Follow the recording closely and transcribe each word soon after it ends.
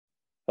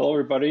Hello,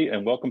 everybody,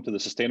 and welcome to the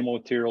Sustainable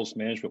Materials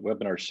Management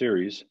Webinar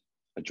Series,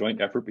 a joint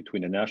effort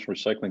between the National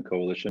Recycling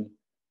Coalition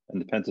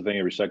and the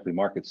Pennsylvania Recycling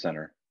Market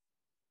Center.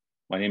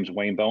 My name is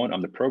Wayne Bowen.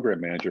 I'm the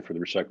Program Manager for the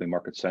Recycling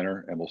Market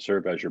Center and will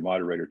serve as your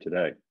moderator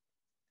today.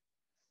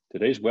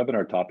 Today's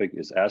webinar topic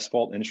is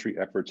Asphalt Industry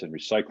Efforts in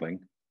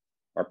Recycling.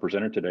 Our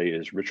presenter today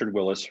is Richard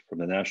Willis from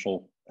the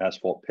National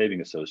Asphalt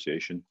Paving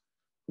Association,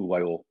 who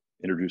I will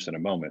introduce in a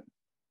moment.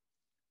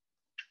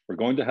 We're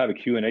going to have a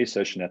Q&A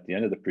session at the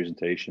end of the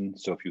presentation,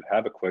 so if you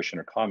have a question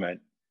or comment,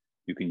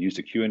 you can use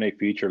the Q&A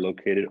feature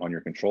located on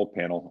your control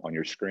panel on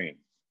your screen.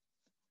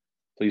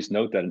 Please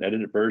note that an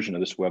edited version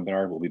of this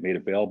webinar will be made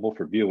available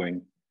for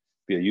viewing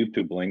via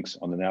YouTube links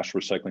on the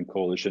National Recycling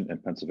Coalition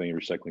and Pennsylvania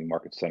Recycling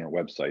Market Center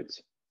websites.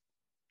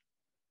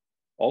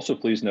 Also,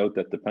 please note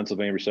that the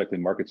Pennsylvania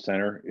Recycling Market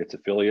Center, its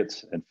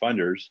affiliates and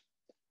funders,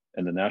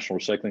 and the National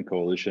Recycling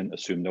Coalition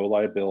assume no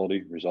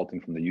liability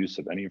resulting from the use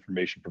of any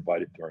information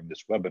provided during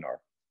this webinar.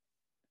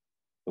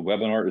 The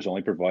webinar is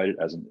only provided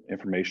as an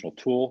informational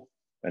tool,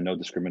 and no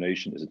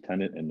discrimination is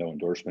intended and no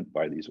endorsement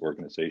by these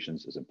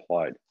organizations is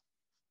implied.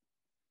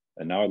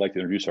 And now I'd like to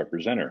introduce our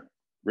presenter.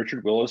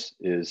 Richard Willis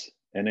is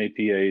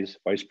NAPA's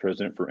Vice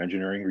President for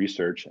Engineering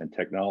Research and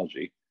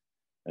Technology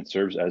and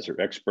serves as their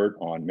expert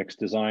on mix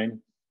design,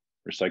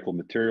 recycled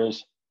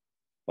materials,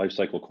 life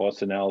cycle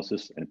cost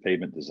analysis, and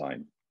pavement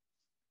design.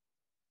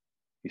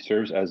 He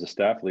serves as the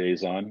staff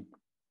liaison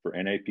for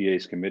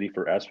NAPA's Committee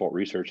for Asphalt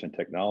Research and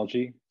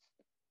Technology,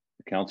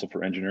 the Council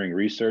for Engineering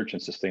Research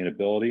and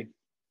Sustainability,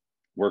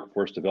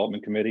 Workforce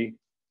Development Committee,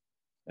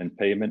 and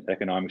Pavement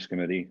Economics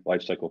Committee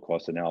Life Cycle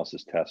Cost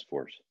Analysis Task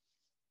Force.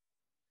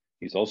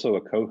 He's also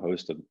a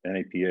co-host of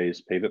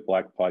NAPA's Pave It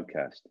Black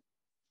podcast.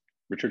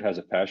 Richard has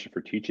a passion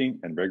for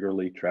teaching and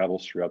regularly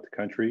travels throughout the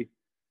country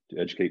to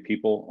educate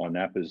people on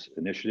NAPA's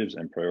initiatives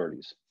and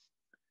priorities.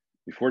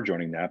 Before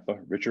joining NAPA,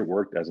 Richard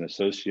worked as an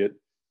associate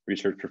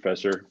research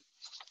professor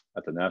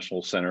at the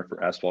National Center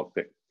for Asphalt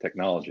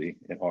Technology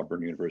in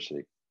Auburn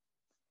University.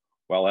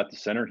 While at the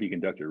center, he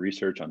conducted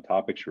research on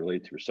topics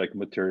related to recycled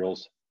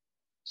materials,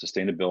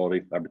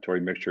 sustainability,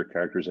 laboratory mixture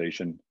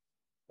characterization,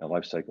 and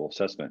life cycle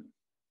assessment.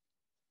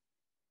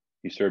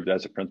 He served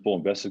as a principal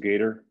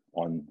investigator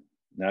on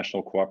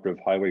National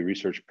Cooperative Highway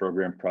Research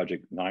Program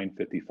Project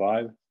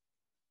 955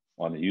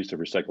 on the use of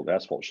recycled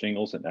asphalt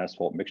shingles and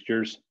asphalt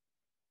mixtures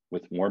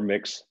with warm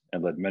mix,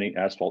 and led many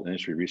asphalt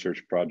industry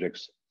research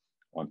projects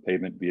on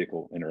pavement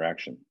vehicle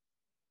interaction.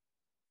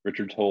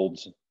 Richard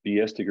holds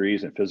BS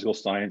degrees in physical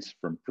science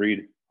from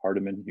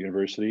Freed-Hardeman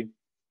University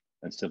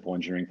and civil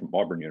engineering from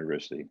Auburn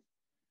University.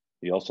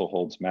 He also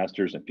holds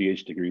master's and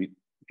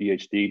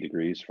Ph.D.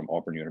 degrees from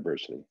Auburn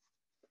University.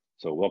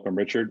 So welcome,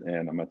 Richard,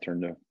 and I'm going to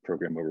turn the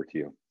program over to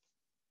you.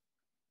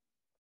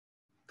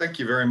 Thank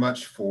you very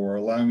much for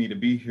allowing me to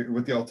be here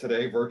with y'all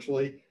today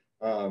virtually.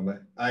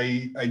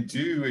 I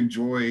do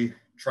enjoy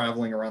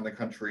traveling around the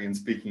country and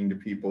speaking to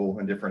people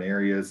in different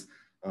areas.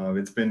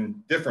 It's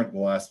been different the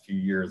last few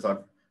years.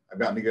 I've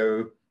gotten to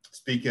go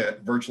speak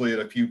virtually at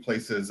a few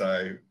places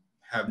I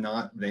have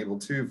not been able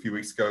to. A few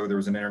weeks ago, there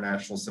was an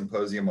international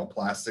symposium on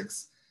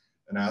plastics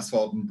and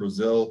asphalt in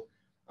Brazil.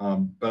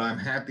 But I'm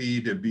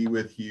happy to be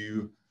with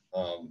you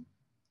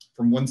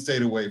from one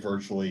state away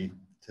virtually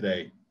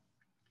today.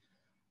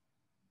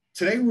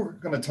 Today, we're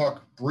going to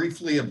talk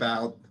briefly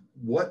about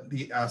what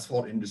the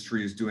asphalt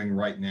industry is doing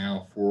right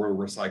now for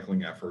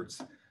recycling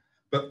efforts.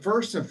 But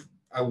first,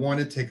 I want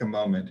to take a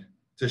moment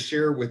to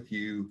share with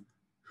you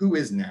who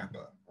is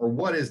NAPA, or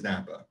what is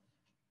NAPA.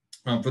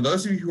 For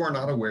those of you who are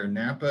not aware,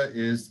 NAPA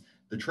is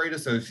the trade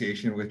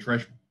association which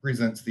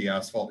represents the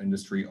asphalt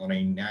industry on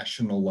a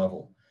national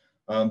level.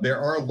 There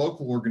are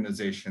local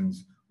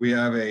organizations. We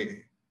have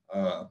a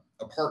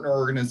partner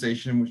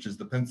organization, which is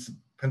the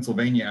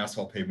Pennsylvania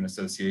Asphalt Pavement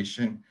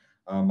Association.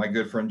 My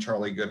good friend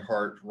Charlie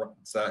Goodhart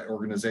runs that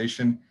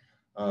organization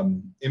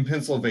in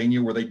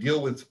Pennsylvania, where they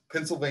deal with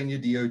Pennsylvania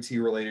DOT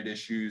related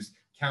issues,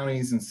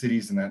 counties and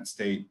cities in that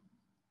state.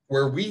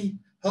 Where we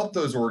help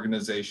those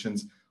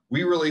organizations,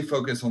 we really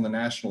focus on the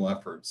national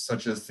efforts,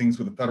 such as things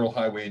with the Federal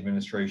Highway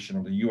Administration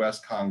or the US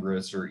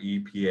Congress or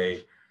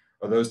EPA,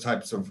 or those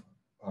types of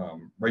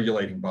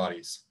regulating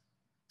bodies.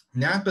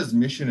 NAPA's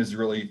mission is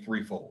really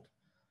threefold.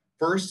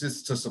 First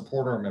is to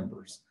support our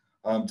members,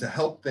 to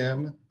help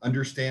them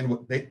understand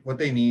what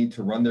they need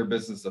to run their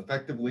business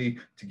effectively,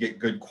 to get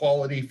good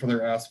quality for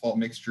their asphalt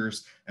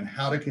mixtures, and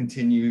how to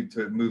continue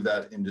to move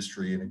that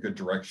industry in a good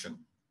direction.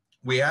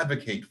 We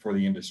advocate for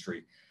the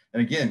industry.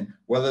 And again,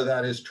 whether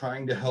that is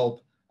trying to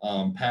help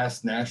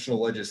pass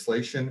national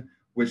legislation,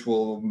 which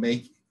will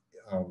make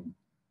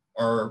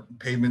our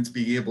pavements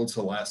be able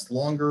to last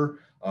longer,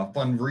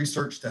 fund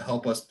research to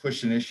help us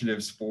push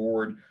initiatives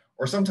forward,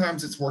 or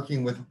sometimes it's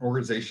working with an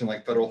organization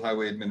like Federal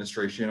Highway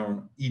Administration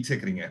on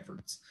e-ticketing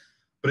efforts.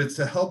 But it's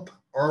to help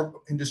our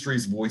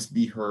industry's voice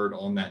be heard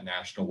on that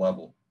national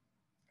level.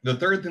 The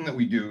third thing that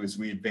we do is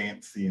we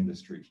advance the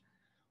industry.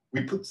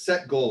 We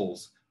set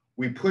goals.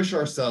 We push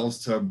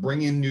ourselves to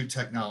bring in new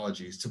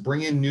technologies, to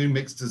bring in new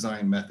mix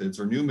design methods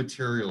or new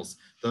materials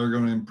that are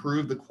going to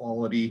improve the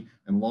quality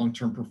and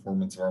long-term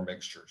performance of our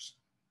mixtures.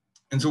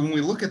 And so when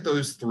we look at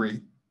those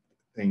three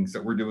things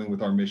that we're doing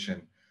with our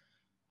mission,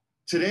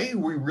 today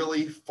we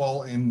really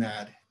fall in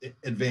that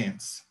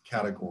advanced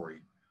category.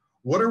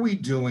 What are we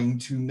doing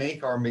to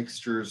make our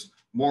mixtures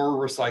more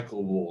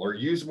recyclable or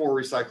use more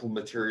recycled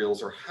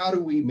materials, or how do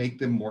we make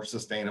them more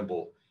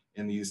sustainable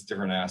in these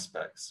different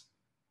aspects?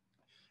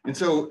 And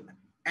so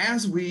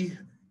as we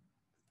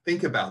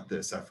think about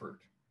this effort,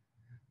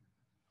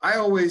 I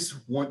always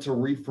want to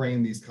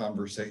reframe these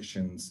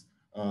conversations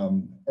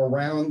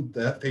around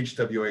the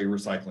FHWA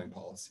recycling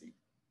policy.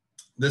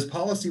 This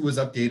policy was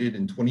updated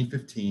in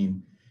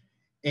 2015,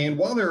 and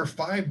while there are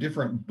 5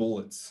 different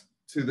bullets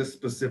to this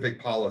specific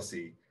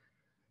policy,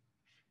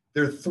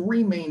 there are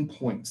 3 main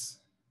points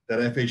that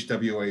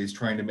FHWA is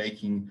trying to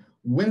make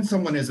when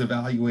someone is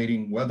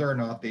evaluating whether or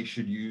not they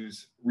should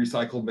use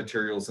recycled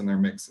materials in their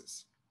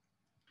mixes.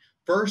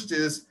 First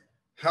is,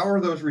 how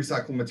are those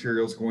recycled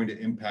materials going to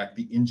impact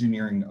the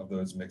engineering of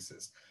those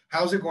mixes?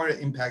 How is it going to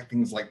impact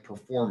things like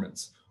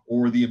performance,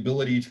 or the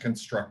ability to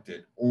construct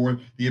it, or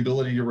the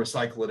ability to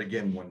recycle it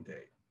again one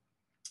day?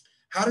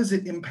 How does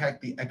it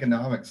impact the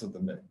economics of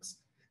the mix?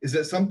 Is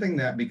it something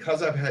that,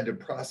 because I've had to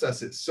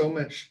process it so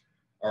much,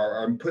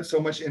 or put so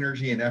much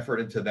energy and effort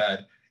into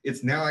that,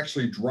 it's now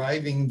actually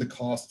driving the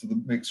cost of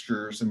the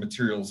mixtures and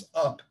materials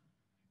up,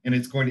 and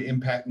it's going to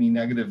impact me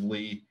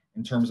negatively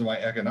in terms of my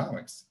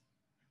economics?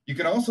 You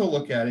can also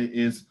look at it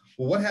as,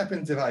 well, what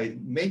happens if I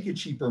make a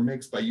cheaper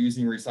mix by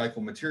using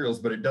recycled materials,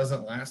 but it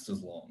doesn't last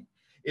as long?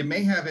 It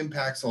may have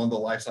impacts on the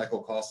life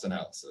cycle cost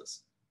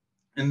analysis.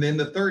 And then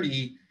the third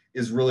E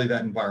is really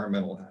that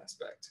environmental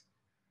aspect.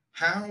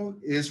 How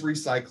is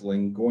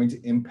recycling going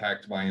to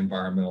impact my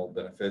environmental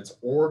benefits,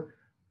 or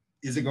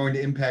is it going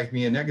to impact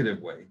me in a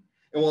negative way?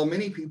 And while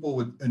many people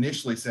would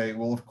initially say,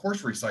 well, of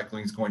course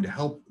recycling is going to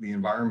help the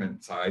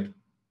environment side,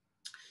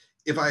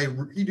 if I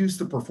reduce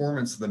the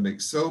performance of the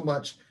mix so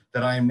much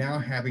that I am now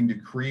having to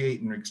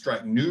create and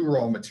extract new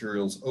raw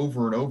materials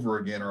over and over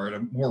again, or at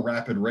a more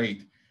rapid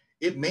rate,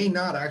 it may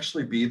not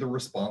actually be the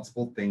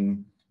responsible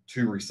thing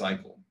to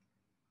recycle.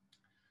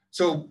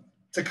 So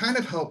to kind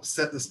of help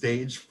set the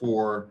stage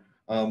for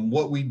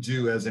what we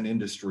do as an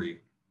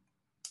industry,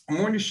 I'm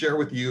going to share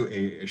with you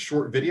a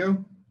short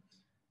video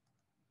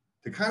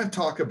to kind of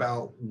talk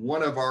about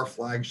one of our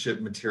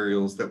flagship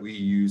materials that we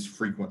use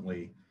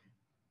frequently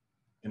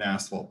in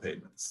asphalt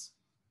pavements.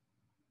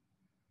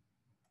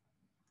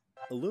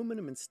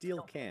 Aluminum and steel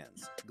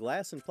cans,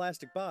 glass and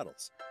plastic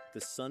bottles, the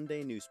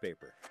Sunday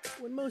newspaper.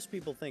 When most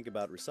people think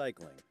about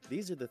recycling,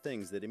 these are the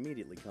things that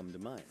immediately come to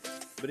mind.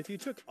 But if you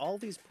took all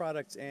these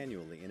products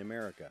annually in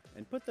America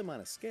and put them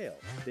on a scale,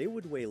 they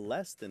would weigh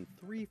less than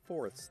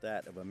 3/4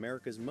 that of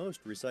America's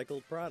most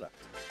recycled product,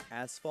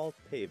 asphalt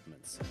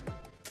pavements.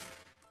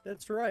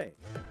 That's right.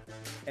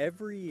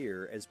 Every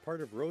year, as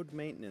part of road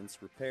maintenance,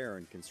 repair,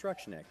 and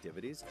construction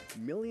activities,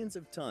 millions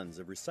of tons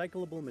of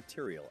recyclable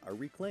material are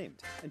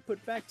reclaimed and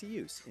put back to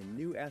use in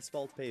new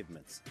asphalt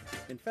pavements.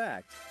 In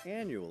fact,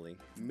 annually,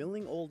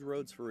 milling old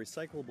roads for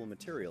recyclable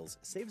materials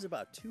saves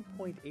about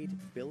 $2.8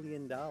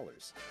 billion.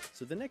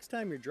 So the next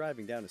time you're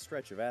driving down a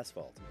stretch of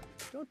asphalt,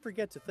 don't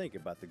forget to think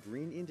about the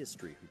green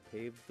industry who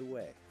paved the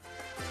way.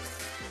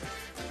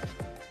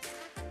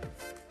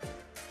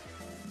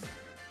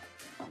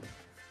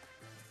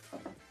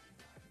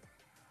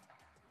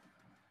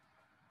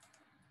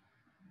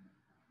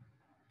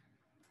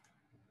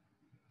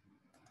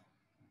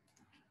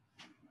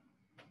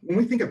 When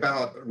we think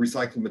about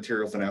recycled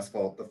materials in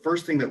asphalt, the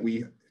first thing that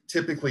we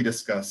typically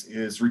discuss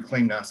is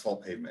reclaimed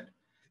asphalt pavement.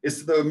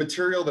 It's the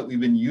material that we've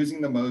been using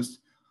the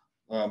most.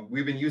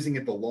 We've been using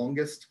it the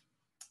longest.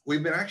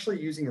 We've been actually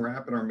using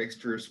RAP in our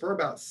mixtures for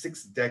about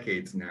 6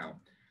 decades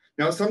now.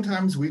 Now,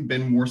 sometimes we've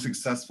been more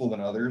successful than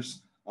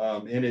others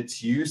in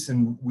its use,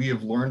 and we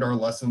have learned our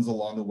lessons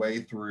along the way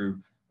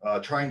through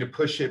trying to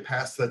push it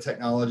past the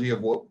technology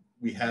of what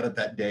we had at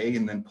that day,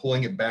 and then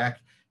pulling it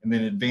back, and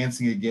then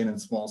advancing again in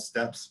small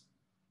steps.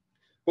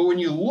 But when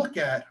you look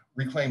at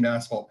reclaimed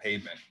asphalt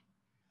pavement,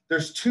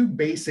 there's 2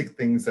 basic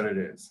things that it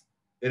is.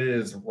 It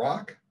is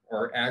rock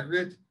or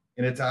aggregate,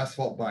 and it's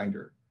asphalt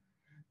binder.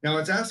 Now,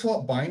 it's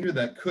asphalt binder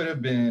that could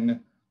have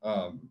been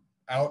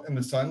out in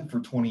the sun for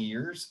 20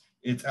 years.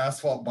 It's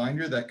asphalt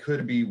binder that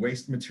could be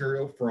waste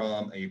material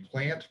from a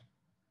plant.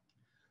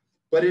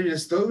 But it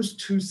is those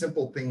 2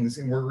 simple things,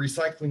 and we're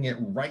recycling it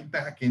right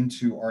back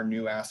into our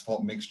new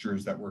asphalt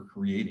mixtures that we're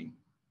creating.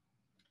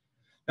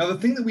 Now, the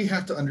thing that we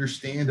have to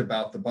understand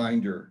about the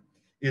binder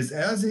is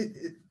as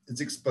it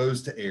is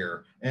exposed to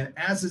air and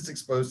as it's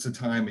exposed to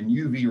time and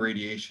UV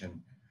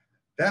radiation,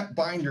 that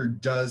binder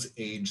does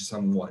age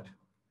somewhat.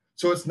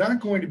 So it's not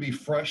going to be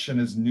fresh and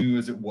as new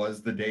as it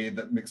was the day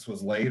that mix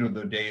was laid or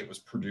the day it was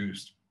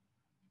produced.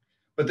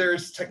 But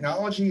there's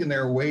technology and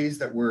there are ways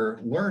that we're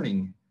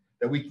learning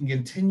that we can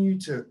continue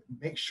to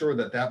make sure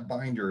that that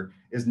binder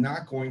is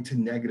not going to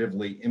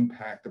negatively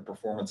impact the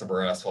performance of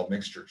our asphalt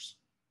mixtures.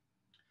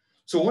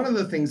 So one of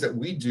the things that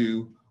we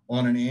do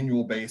on an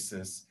annual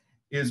basis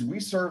is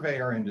we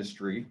survey our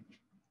industry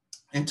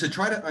and to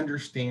try to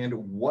understand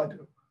what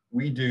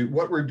we do,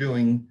 what we're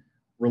doing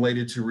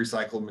related to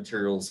recycled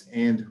materials.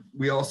 And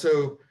we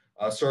also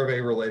survey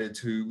related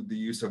to the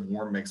use of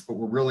warm mix, but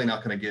we're really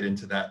not going to get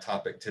into that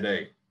topic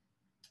today.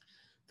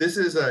 This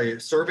is a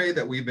survey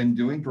that we've been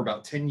doing for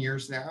about 10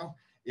 years now.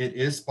 It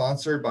is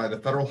sponsored by the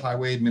Federal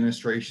Highway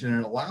Administration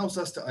and allows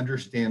us to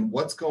understand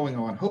what's going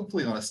on,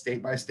 hopefully on a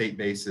state-by-state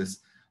basis,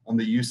 on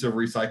the use of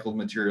recycled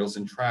materials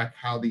and track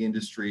how the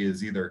industry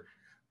is either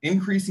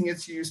increasing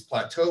its use,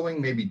 plateauing,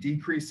 maybe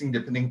decreasing,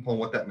 depending upon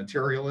what that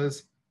material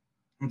is.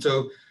 And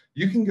so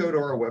you can go to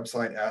our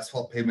website,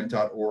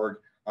 asphaltpavement.org,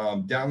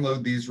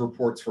 download these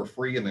reports for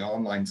free in the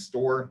online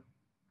store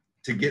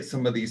to get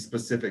some of these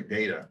specific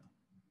data.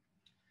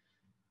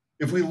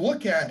 If we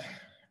look at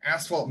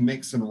asphalt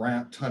mix and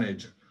wrap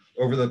tonnage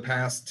over the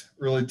past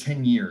really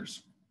 10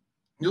 years,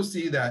 you'll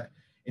see that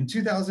in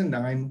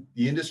 2009,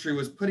 the industry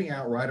was putting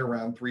out right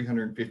around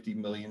 350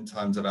 million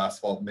tons of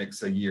asphalt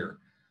mix a year.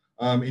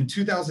 In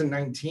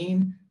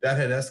 2019, that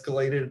had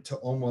escalated to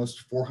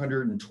almost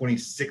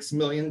 426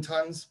 million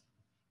tons.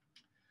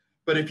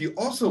 But if you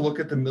also look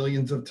at the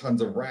millions of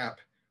tons of wrap,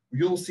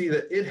 you'll see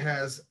that it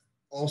has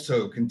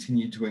also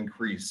continued to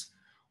increase,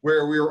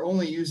 where we were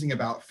only using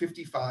about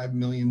 55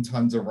 million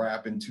tons of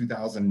wrap in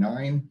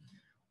 2009.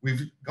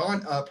 We've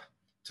gone up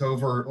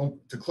to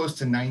close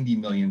to 90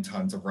 million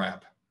tons of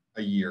wrap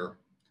a year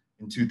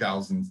in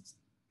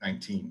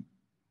 2019.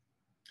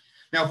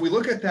 Now, if we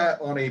look at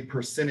that on a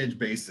percentage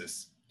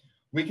basis,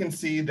 we can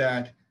see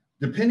that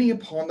depending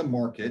upon the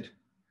market,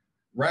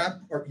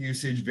 wrap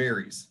usage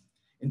varies.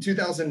 In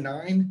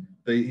 2009,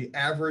 the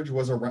average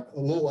was a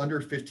little under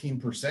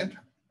 15%.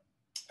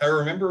 I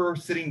remember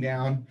sitting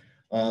down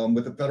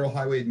with the Federal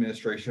Highway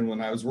Administration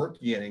when I was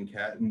working at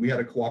NCAT, and we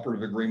had a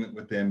cooperative agreement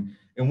with them.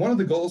 And one of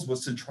the goals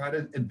was to try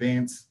to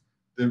advance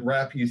the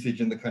wrap usage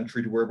in the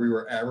country to where we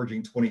were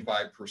averaging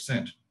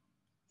 25%.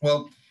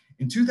 Well,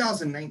 in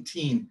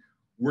 2019,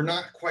 we're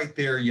not quite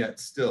there yet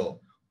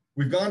still.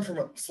 We've gone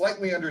from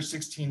slightly under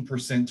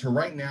 16% to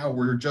right now,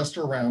 we're just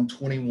around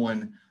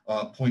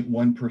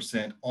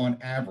 21.1% on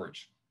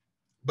average.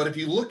 But if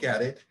you look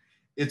at it,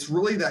 it's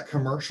really that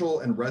commercial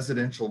and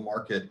residential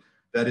market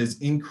that is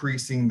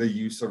increasing the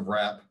use of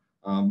wrap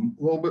a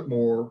little bit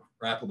more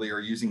rapidly or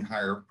using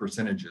higher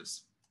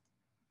percentages.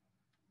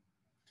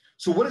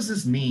 So what does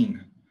this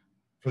mean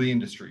for the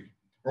industry?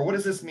 Or what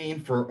does this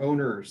mean for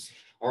owners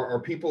or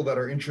people that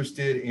are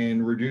interested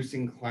in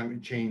reducing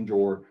climate change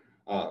or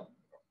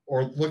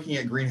looking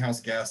at greenhouse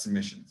gas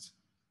emissions?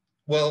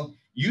 Well,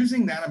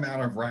 using that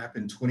amount of wrap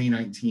in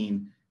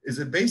 2019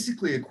 is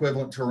basically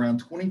equivalent to around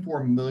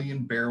 24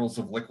 million barrels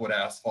of liquid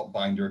asphalt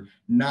binder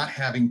not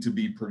having to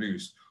be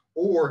produced,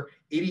 or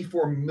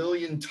 84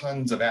 million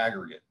tons of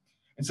aggregate.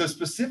 And so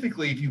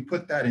specifically, if you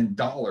put that in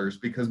dollars,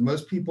 because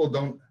most people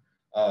don't,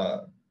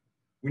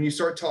 when you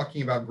start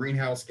talking about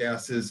greenhouse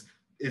gases,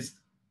 it's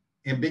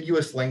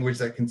ambiguous language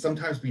that can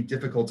sometimes be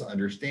difficult to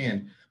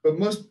understand, but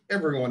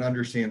everyone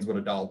understands what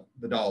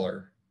the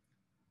dollar.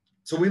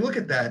 So we look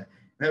at that,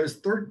 and that was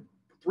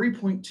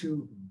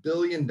 $3.2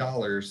 billion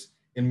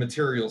in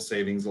material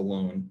savings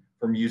alone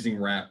from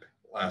using wrap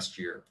last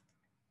year.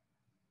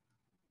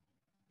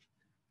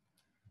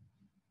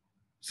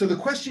 So the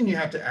question you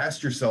have to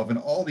ask yourself in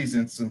all these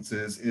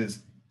instances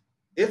is,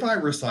 if I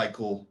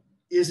recycle,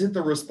 is it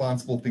the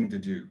responsible thing to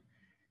do?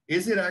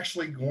 Is it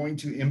actually going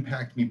to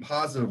impact me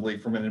positively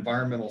from an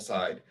environmental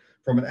side,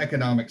 from an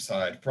economic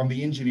side, from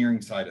the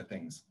engineering side of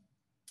things?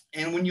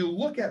 And when you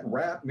look at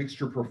wrap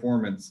mixture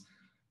performance,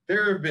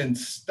 there have been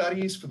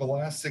studies for the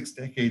last 6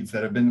 decades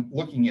that have been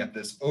looking at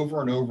this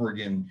over and over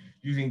again,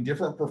 using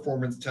different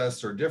performance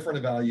tests or different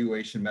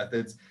evaluation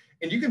methods.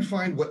 And you can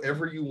find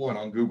whatever you want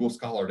on Google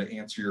Scholar to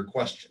answer your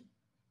question.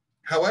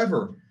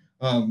 However,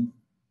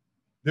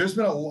 there's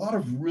been a lot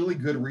of really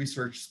good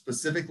research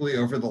specifically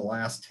over the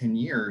last 10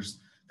 years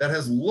that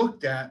has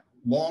looked at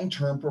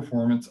long-term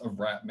performance of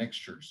wrap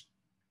mixtures.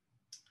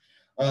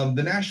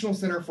 The National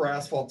Center for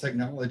Asphalt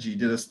Technology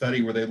did a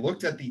study where they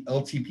looked at the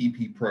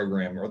LTPP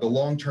program, or the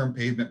Long-Term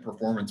Pavement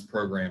Performance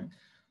Program,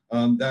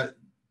 that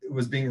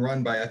was being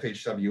run by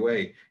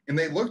FHWA. And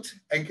they looked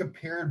and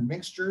compared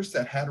mixtures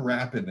that had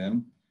wrap in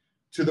them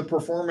to the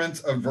performance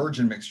of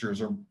virgin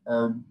mixtures,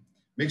 or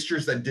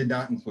mixtures that did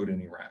not include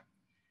any wrap.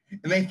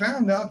 And they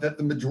found out that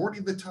the majority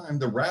of the time,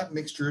 the wrap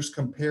mixtures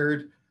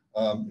compared,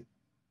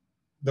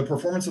 the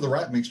performance of the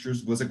wrap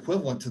mixtures was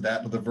equivalent to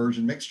that of the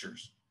virgin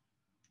mixtures.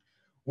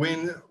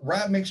 When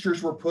wrap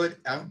mixtures were put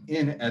out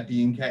at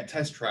the NCAT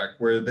test track,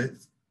 where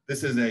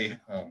this is a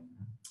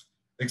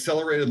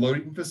accelerated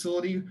loading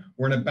facility,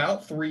 where in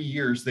about 3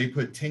 years, they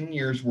put 10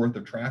 years worth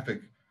of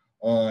traffic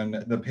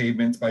on the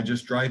pavements by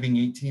just driving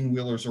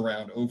 18-wheelers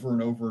around over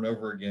and over and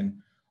over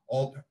again,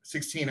 all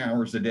 16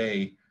 hours a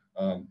day,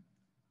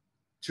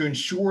 to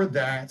ensure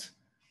that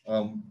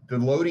the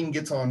loading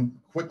gets on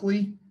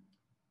quickly.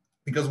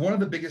 Because one of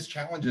the biggest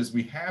challenges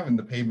we have in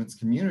the pavements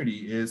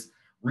community is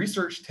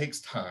research takes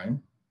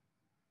time,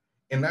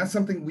 and that's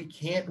something we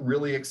can't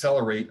really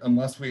accelerate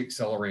unless we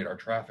accelerate our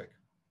traffic.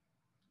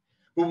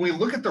 But when we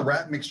look at the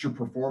wrap mixture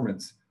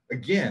performance,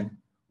 again,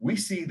 we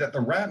see that the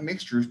wrap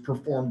mixtures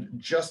performed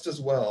just as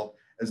well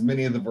as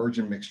many of the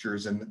virgin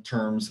mixtures in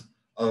terms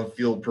of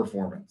field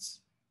performance.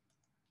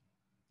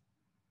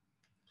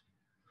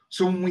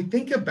 So when we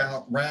think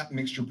about RAP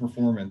mixture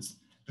performance,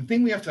 the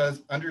thing we have to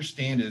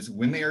understand is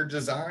when they are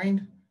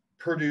designed,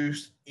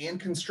 produced, and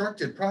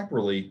constructed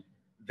properly,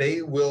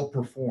 they will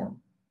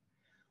perform.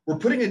 We're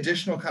putting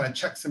additional kind of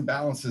checks and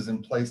balances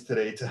in place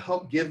today to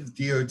help give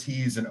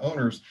DOTs and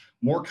owners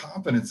more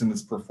confidence in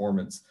this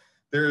performance.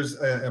 There's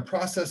a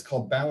process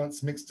called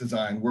balanced mix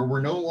design where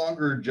we're no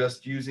longer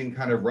just using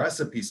kind of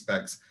recipe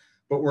specs,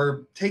 but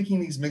we're taking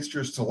these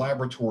mixtures to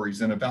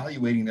laboratories and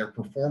evaluating their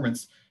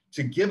performance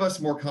to give us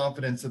more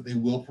confidence that they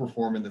will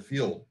perform in the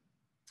field.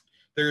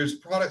 There's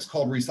products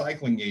called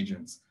recycling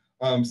agents.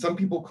 Some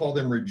people call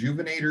them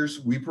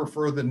rejuvenators. We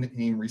prefer the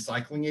name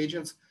recycling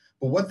agents.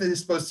 But what that is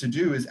supposed to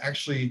do is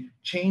actually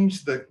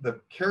change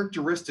the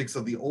characteristics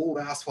of the old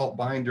asphalt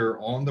binder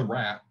on the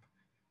wrap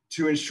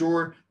to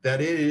ensure that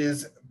it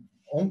is,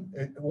 I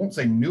won't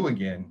say new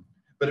again,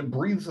 but it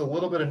breathes a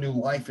little bit of new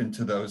life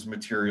into those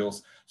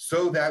materials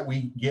so that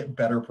we get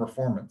better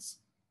performance.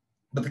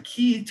 But the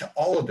key to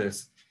all of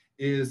this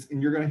is,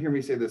 and you're going to hear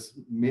me say this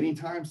many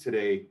times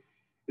today,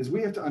 is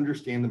we have to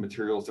understand the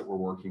materials that we're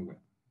working with.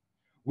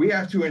 We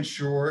have to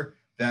ensure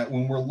that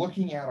when we're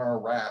looking at our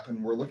wrap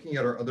and we're looking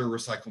at our other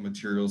recycled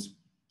materials,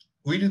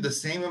 we do the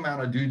same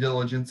amount of due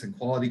diligence and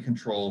quality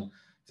control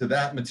to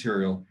that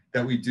material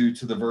that we do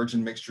to the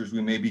virgin mixtures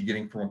we may be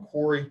getting from a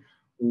quarry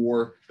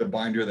or the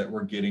binder that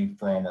we're getting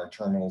from our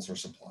terminals or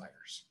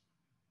suppliers.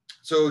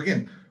 So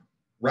again,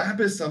 wrap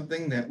is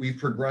something that we've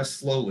progressed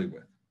slowly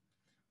with,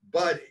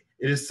 but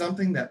it is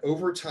something that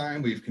over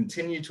time we've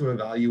continued to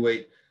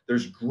evaluate.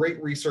 There's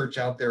great research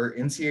out there.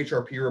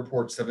 NCHRP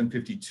report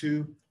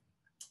 752.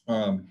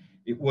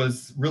 It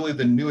was really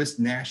the newest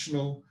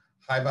national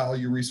high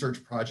value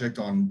research project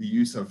on the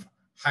use of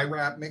high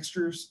wrap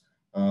mixtures.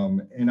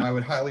 And I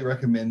would highly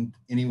recommend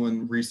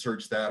anyone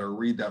research that or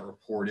read that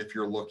report if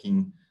you're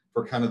looking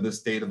for kind of the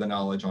state of the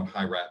knowledge on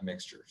high wrap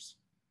mixtures.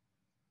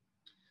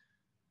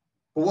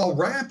 But while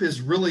wrap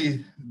is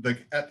really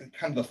at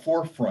kind of the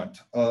forefront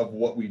of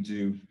what we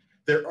do,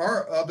 there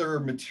are other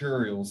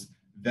materials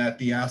that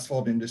the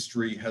asphalt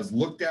industry has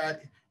looked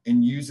at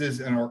and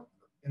uses and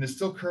is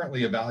still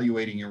currently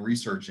evaluating and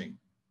researching.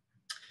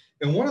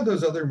 And one of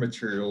those other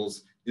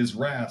materials is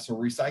RAS,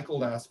 or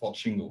recycled asphalt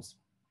shingles.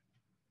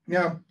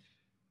 Now,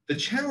 the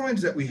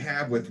challenge that we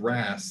have with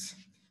RAS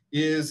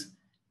is,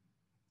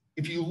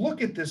 if you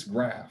look at this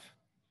graph,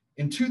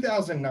 in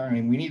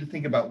 2009, we need to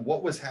think about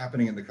what was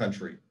happening in the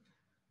country.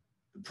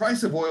 The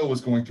price of oil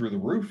was going through the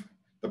roof.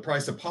 The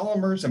price of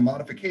polymers and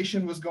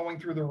modification was going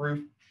through the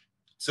roof.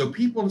 So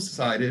people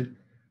decided,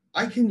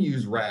 I can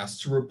use RAS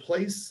to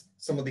replace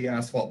some of the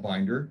asphalt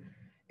binder,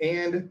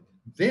 and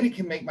then it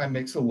can make my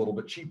mix a little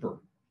bit cheaper.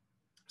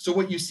 So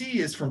what you see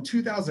is from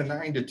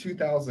 2009 to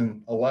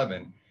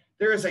 2011,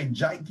 there is a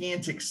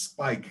gigantic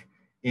spike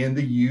in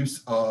the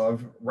use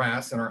of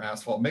RAS in our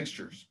asphalt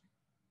mixtures.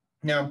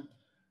 Now,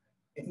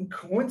 in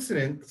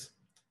coincidence,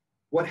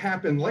 what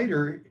happened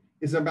later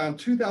is about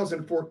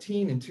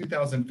 2014 and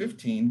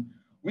 2015,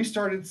 we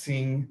started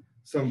seeing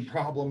some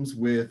problems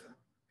with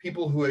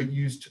people who had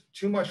used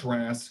too much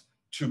RAS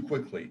too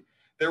quickly.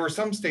 There were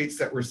some states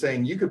that were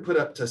saying you could put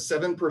up to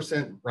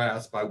 7%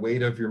 RAS by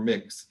weight of your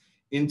mix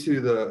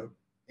into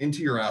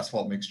your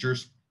asphalt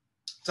mixtures.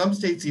 Some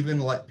states even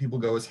let people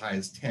go as high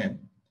as 10.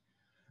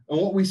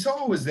 And what we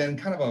saw was then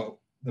kind of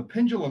the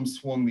pendulum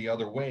swung the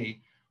other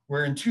way,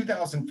 where in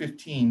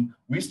 2015,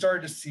 we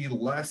started to see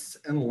less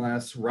and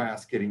less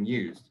RAS getting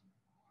used.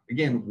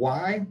 Again,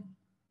 why?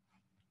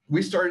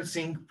 We started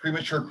seeing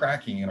premature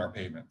cracking in our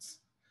pavements,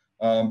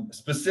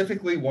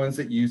 specifically ones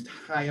that used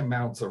high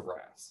amounts of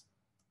RAS.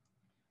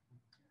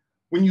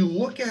 When you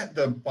look at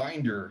the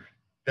binder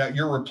that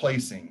you're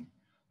replacing,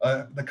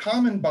 the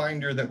common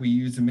binder that we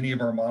use in many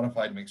of our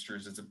modified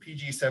mixtures is a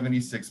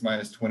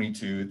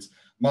PG76-22. It's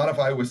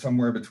modified with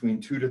somewhere between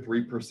 2 to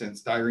 3%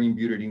 styrene,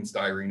 butadiene,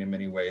 styrene in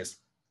many ways.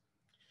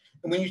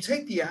 And when you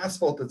take the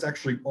asphalt that's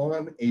actually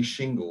on a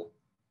shingle,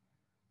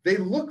 they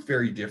look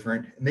very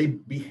different and they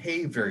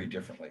behave very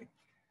differently.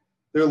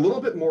 They're a little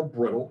bit more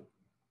brittle.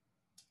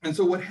 And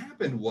so what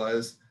happened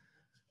was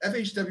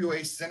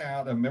FHWA sent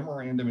out a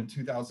memorandum in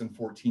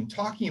 2014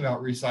 talking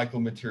about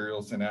recycled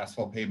materials and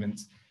asphalt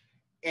pavements,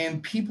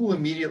 and people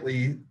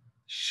immediately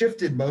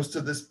shifted most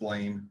of this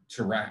blame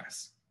to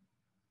RAS.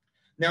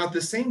 Now, at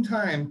the same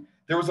time,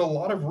 there was a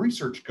lot of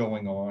research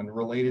going on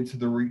related to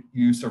the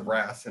use of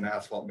RAS in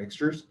asphalt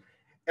mixtures.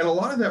 And a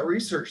lot of that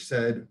research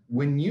said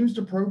when used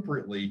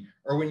appropriately,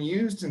 or when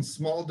used in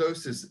small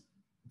dosages,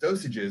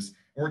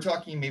 and we're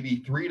talking maybe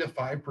 3 to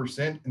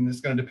 5%, and this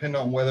is going to depend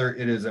on whether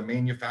it is a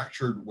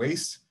manufactured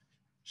waste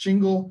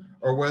shingle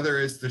or whether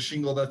it's the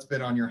shingle that's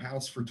been on your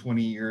house for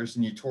 20 years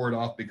and you tore it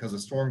off because a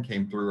storm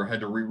came through or had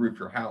to re-roof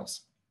your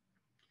house.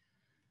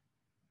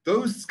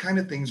 Those kind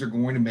of things are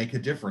going to make a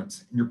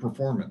difference in your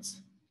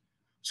performance.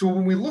 So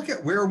when we look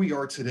at where we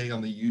are today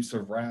on the use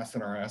of RAS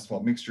in our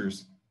asphalt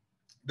mixtures,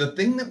 the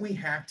thing that we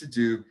have to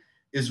do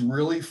is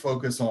really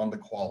focus on the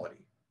quality.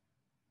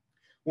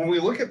 When we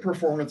look at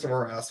performance of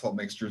our asphalt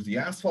mixtures, the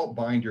asphalt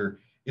binder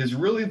is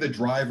really the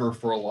driver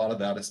for a lot of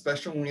that,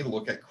 especially when we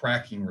look at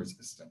cracking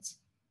resistance.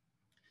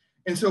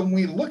 And so when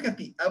we look at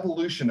the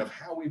evolution of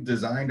how we've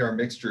designed our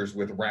mixtures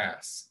with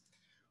RAS,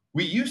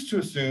 we used to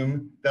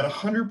assume that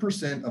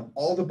 100% of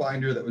all the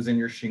binder that was in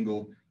your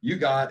shingle, you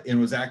got and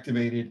was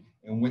activated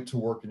and went to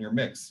work in your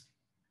mix.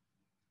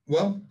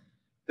 Well,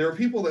 there are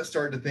people that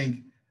started to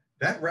think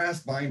that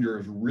RAS binder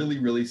is really,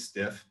 really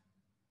stiff,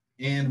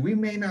 and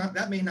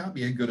that may not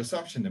be a good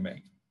assumption to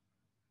make.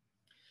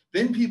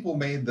 Then people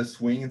made the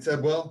swing and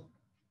said, well,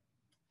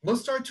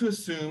 let's start to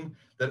assume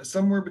that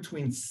somewhere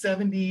between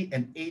 70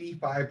 and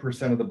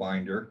 85% of the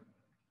binder,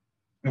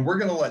 and we're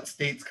going to let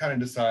states kind of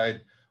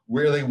decide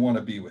where they want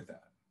to be with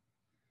that.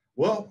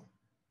 Well,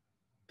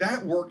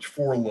 that worked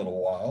for a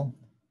little while,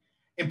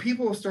 and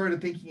people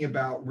started thinking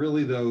about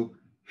really though,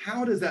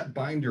 how does that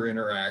binder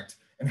interact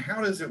and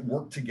how does it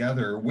work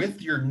together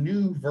with your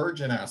new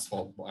virgin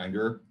asphalt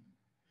binder?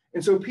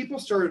 And so people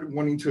started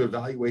wanting to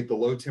evaluate the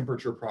low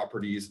temperature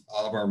properties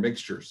of our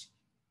mixtures.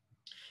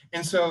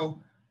 And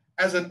so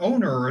as an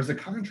owner or as a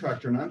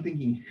contractor, and I'm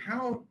thinking,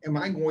 how am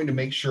I going to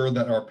make sure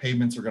that our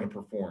pavements are going to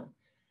perform?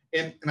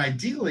 And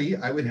ideally,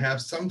 I would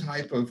have some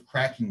type of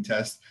cracking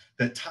test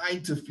that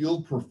tied to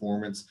field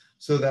performance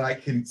so that I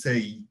can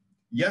say,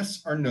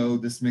 yes or no,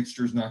 this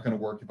mixture is not going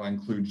to work if I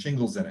include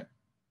shingles in it.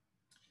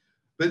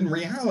 But in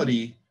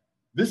reality,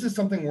 this is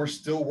something we're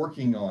still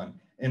working on.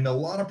 And a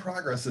lot of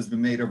progress has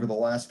been made over the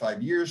last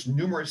 5 years.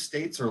 Numerous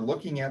states are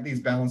looking at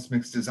these balanced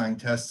mix design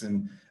tests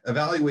and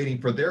evaluating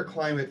for their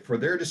climate, for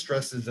their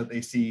distresses that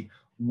they see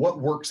what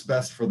works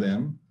best for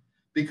them.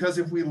 Because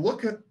if we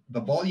look at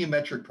the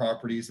volumetric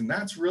properties, and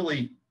that's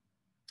really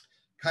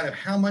kind of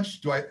how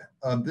much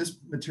this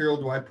material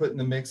do I put in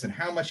the mix and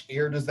how much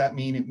air does that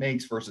mean it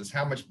makes versus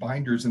how much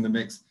binders in the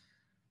mix,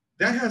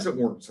 that hasn't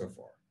worked so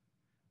far.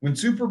 When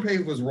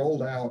SuperPave was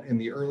rolled out in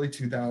the early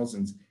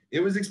 2000s, it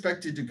was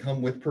expected to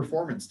come with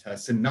performance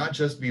tests and not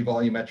just be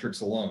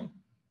volumetrics alone.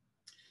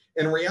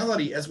 In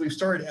reality, as we've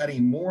started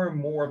adding more and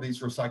more of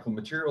these recycled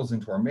materials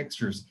into our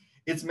mixtures,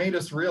 it's made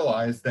us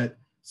realize that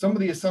some of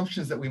the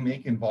assumptions that we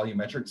make in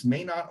volumetrics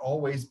may not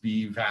always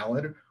be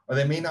valid, or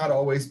they may not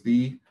always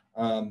be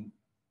the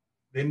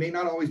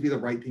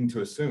right thing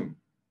to assume.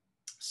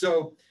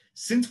 So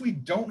since we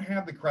don't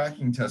have the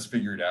cracking test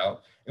figured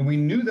out, and we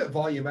knew that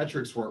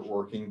volumetrics weren't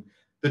working,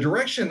 the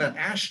direction that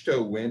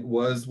AASHTO went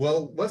was,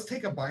 well, let's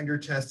take a binder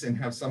test and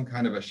have some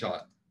kind of a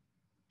shot.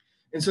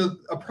 And so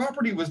a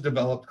property was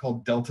developed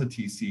called delta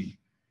TC.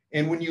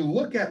 And when you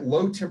look at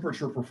low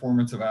temperature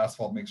performance of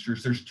asphalt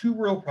mixtures, there's two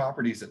real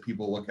properties that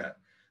people look at.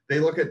 They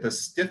look at the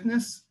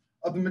stiffness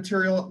of the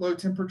material at low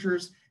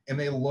temperatures, and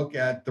they look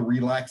at the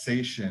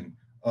relaxation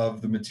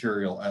of the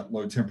material at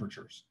low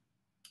temperatures.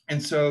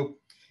 And so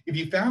if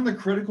you found the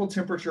critical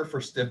temperature for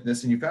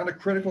stiffness and you found a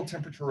critical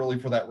temperature really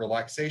for that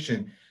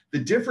relaxation, the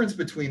difference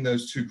between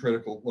those two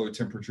critical low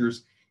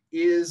temperatures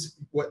is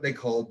what they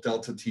call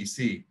delta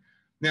TC.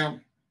 Now,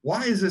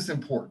 why is this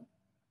important?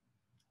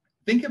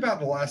 Think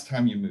about the last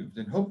time you moved,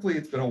 and hopefully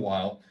it's been a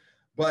while,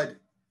 but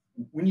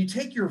when you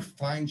take your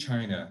fine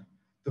china,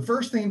 the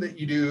first thing that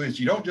you do is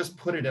you don't just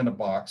put it in a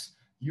box,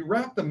 you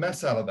wrap the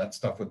mess out of that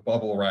stuff with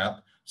bubble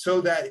wrap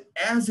so that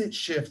as it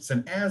shifts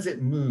and as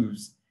it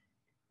moves,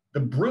 the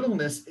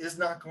brittleness is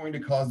not going to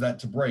cause that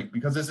to break,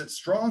 because is it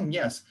strong?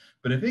 Yes,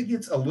 but if it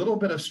gets a little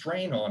bit of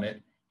strain on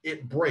it,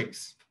 it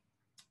breaks.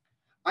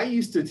 I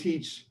used to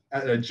teach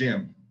at a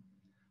gym,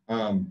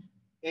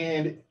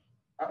 and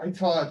I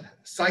taught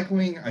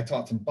cycling, I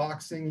taught some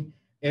boxing,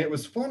 and it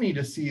was funny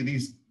to see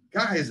these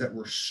guys that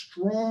were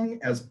strong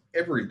as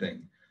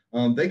everything.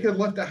 They could have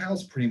left the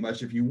house pretty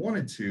much if you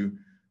wanted to,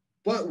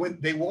 but when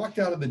they walked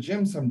out of the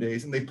gym some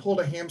days and they pulled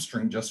a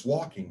hamstring just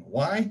walking.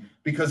 Why?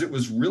 Because it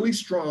was really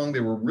strong, they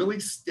were really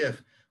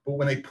stiff, but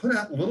when they put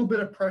out a little bit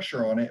of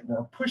pressure on it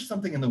or pushed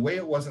something in the way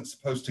it wasn't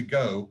supposed to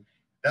go,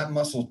 that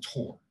muscle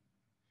tore.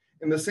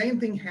 And the same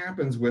thing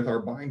happens with our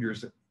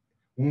binders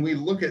when we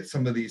look at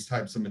some of these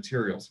types of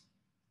materials.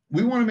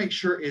 We want to make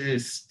sure it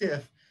is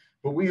stiff,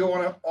 but we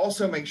want to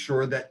also make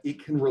sure that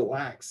it can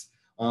relax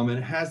and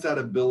it has that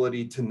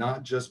ability to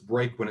not just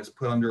break when it's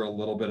put under a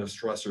little bit of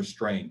stress or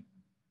strain.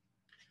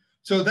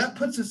 So that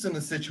puts us in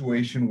a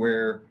situation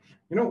where,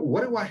 you know,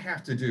 what do I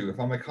have to do if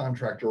I'm a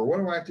contractor, or what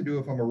do I have to do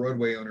if I'm a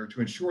roadway owner to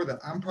ensure that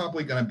I'm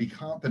probably going to be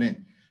confident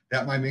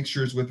that my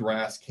mixtures with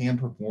RAS can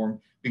perform?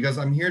 Because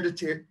I'm here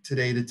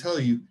today to tell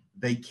you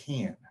they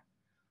can.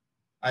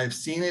 I've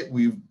seen it,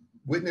 we've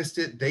witnessed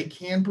it, they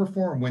can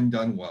perform when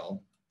done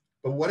well,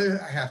 but what do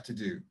I have to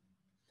do?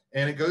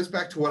 And it goes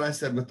back to what I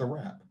said with the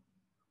wrap.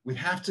 We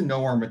have to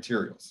know our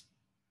materials.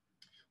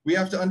 We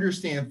have to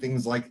understand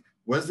things like,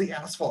 what is the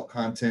asphalt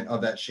content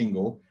of that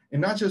shingle?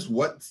 And not just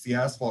what's the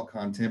asphalt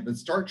content, but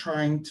start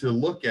trying to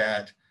look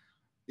at,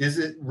 is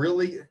it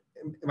really,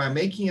 am I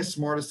making a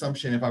smart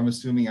assumption if I'm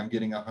assuming I'm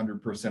getting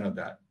 100% of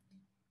that?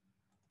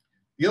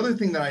 The other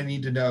thing that I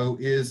need to know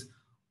is,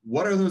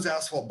 what are those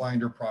asphalt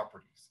binder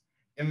properties?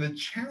 And the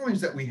challenge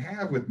that we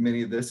have with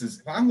many of this is,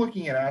 if I'm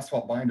looking at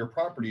asphalt binder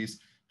properties,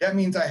 that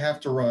means I have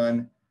to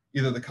run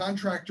either the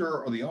contractor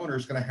or the owner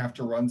is going to have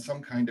to run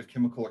some kind of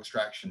chemical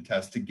extraction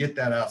test to get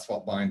that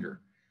asphalt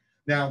binder.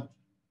 Now,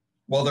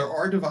 while there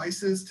are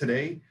devices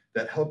today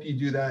that help you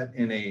do that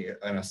in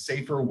a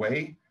safer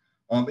way,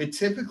 it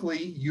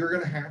typically, you're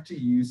going to have to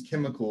use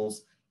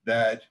chemicals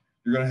that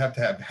you're going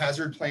to have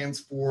hazard plans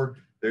for.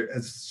 There,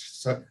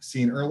 as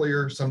seen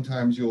earlier,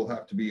 sometimes you'll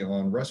have to be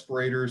on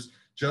respirators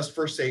just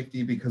for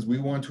safety, because we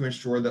want to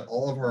ensure that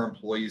all of our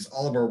employees,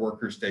 all of our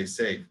workers stay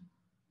safe.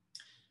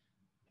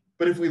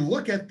 But if we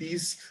look at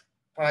these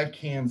 5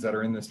 cans that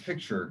are in this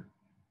picture,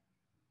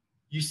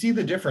 you see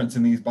the difference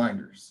in these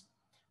binders.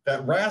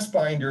 That RAS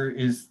binder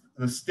is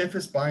the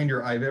stiffest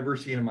binder I've ever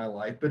seen in my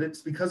life, but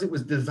it's because it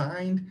was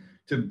designed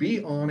to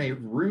be on a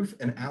roof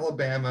in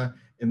Alabama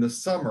in the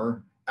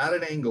summer at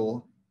an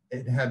angle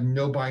and have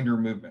no binder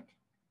movement.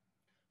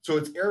 So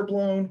it's air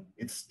blown,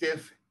 it's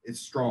stiff, it's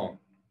strong.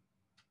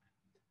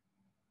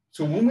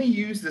 So when we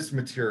use this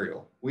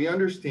material, we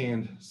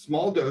understand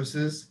small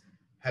doses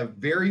have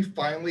very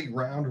finely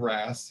ground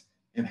RAS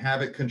and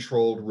have it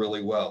controlled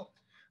really well.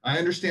 I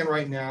understand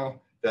right now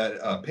that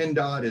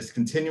PennDOT is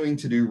continuing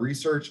to do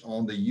research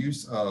on the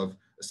use of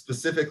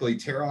specifically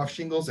tear-off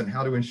shingles and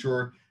how to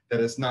ensure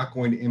that it's not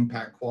going to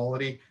impact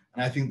quality.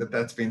 And I think that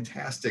that's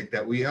fantastic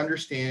that we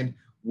understand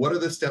what are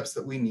the steps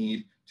that we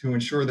need to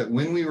ensure that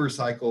when we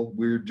recycle,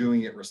 we're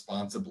doing it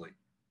responsibly.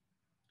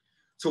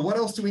 So what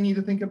else do we need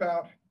to think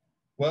about?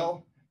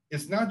 Well,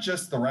 it's not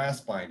just the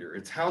RAS binder,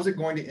 it's how's it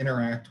going to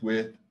interact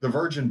with the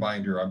virgin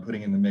binder I'm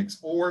putting in the mix,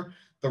 or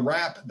the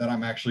wrap that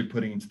I'm actually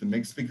putting into the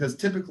mix, because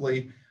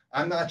typically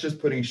I'm not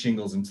just putting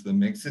shingles into the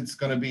mix, it's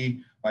going to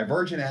be my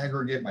virgin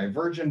aggregate, my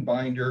virgin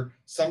binder,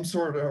 some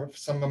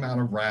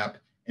amount of wrap,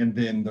 and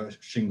then the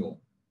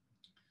shingle.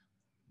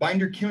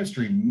 Binder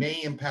chemistry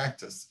may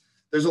impact us.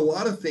 There's a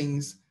lot of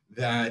things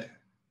that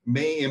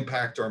may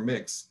impact our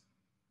mix.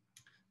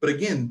 But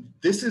again,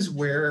 this is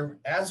where,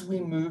 as we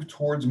move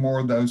towards more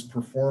of those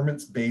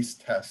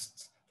performance-based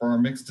tests for our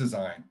mix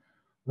design,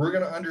 we're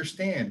going to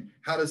understand,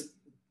 how does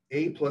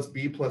A plus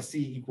B plus C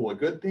equal a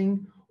good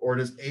thing? Or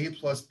does A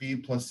plus B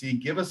plus C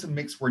give us a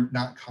mix we're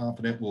not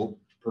confident will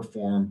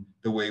perform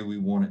the way we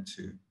want it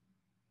to?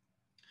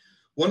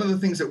 One of the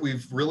things that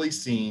we've really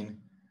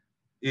seen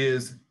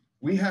is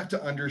we have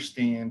to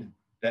understand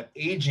that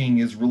aging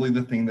is really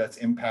the thing that's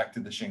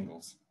impacted the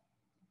shingles.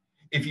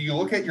 If you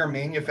look at your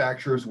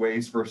manufacturer's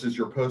waste versus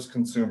your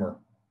post-consumer,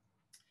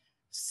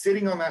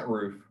 sitting on that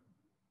roof,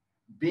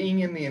 being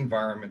in the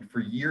environment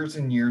for years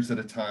and years at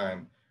a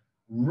time,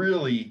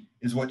 really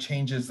is what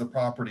changes the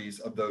properties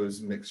of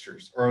those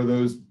mixtures or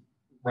those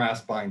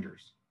RAS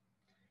binders.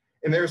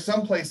 And there are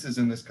some places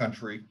in this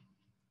country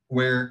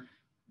where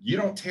you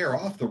don't tear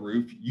off the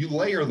roof, you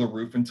layer the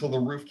roof until the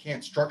roof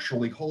can't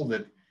structurally hold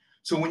it.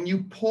 So when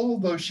you pull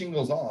those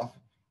shingles off,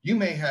 you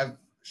may have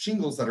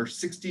shingles that are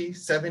 60,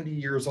 70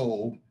 years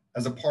old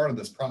as a part of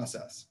this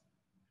process.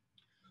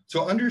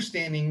 So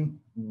understanding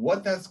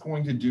what that's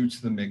going to do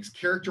to the mix,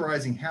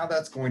 characterizing how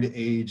that's going to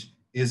age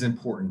is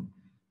important,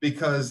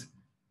 because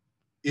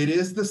it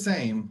is the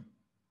same,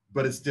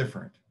 but it's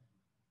different.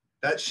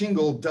 That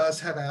shingle does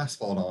have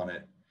asphalt on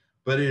it,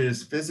 but it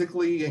is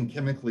physically and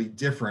chemically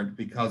different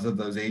because of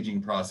those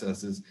aging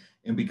processes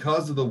and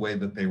because of the way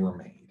that they were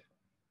made.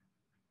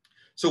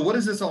 So what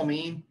does this all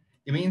mean?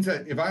 It means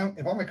that if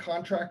I'm a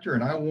contractor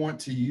and I want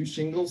to use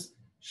shingles,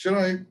 should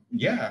I?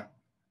 Yeah,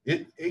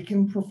 it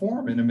can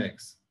perform in a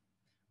mix,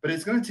 but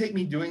it's going to take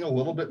me doing a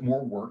little bit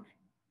more work.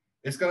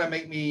 It's going to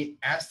make me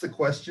ask the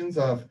questions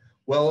of,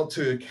 well,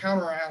 to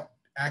counteract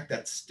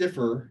that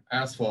stiffer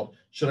asphalt,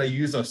 should I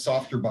use a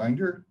softer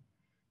binder?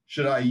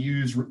 Should I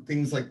use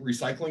things like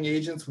recycling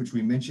agents, which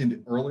we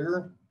mentioned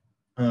earlier?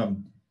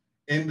 And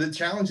the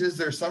challenge is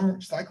there's some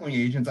recycling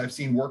agents I've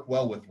seen work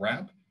well with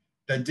wrap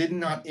that did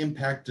not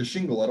impact the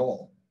shingle at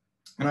all.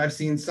 And I've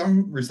seen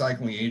some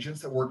recycling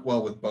agents that work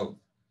well with both.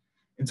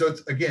 And so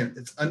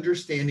it's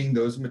understanding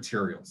those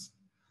materials.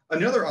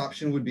 Another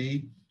option would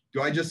be,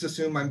 do I just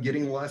assume I'm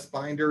getting less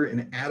binder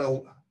and add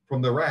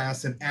from the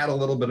RAS and add a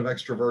little bit of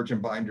extra virgin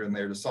binder in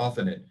there to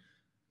soften it?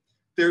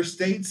 There are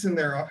states and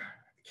there are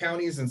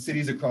counties and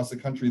cities across the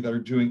country that are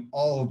doing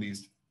all of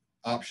these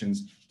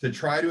options to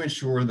try to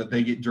ensure that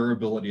they get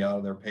durability out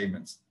of their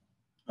pavements.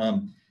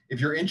 If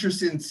you're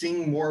interested in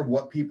seeing more of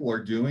what people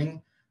are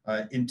doing,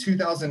 in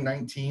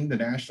 2019, the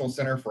National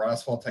Center for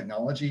Asphalt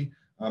Technology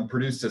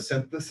produced a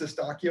synthesis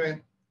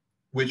document,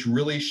 which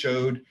really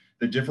showed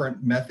the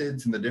different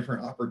methods and the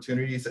different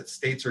opportunities that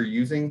states are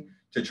using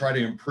to try to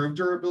improve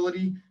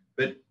durability.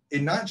 But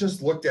it not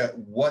just looked at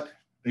what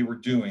they were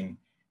doing,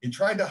 it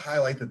tried to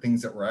highlight the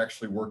things that were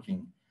actually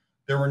working.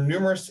 There were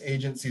numerous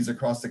agencies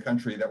across the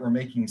country that were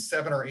making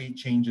 7 or 8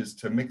 changes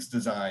to mix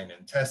design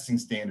and testing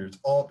standards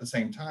all at the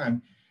same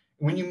time.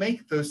 When you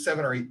make those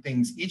 7 or 8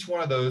 things, each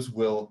one of those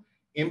will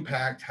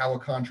impact how a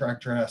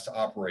contractor has to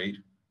operate.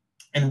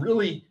 And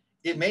really,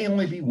 it may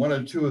only be 1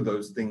 or 2 of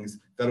those things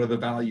that are the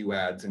value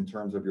adds in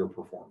terms of your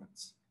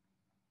performance.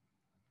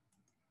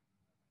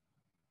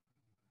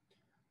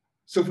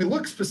 So if we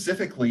look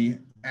specifically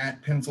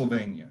at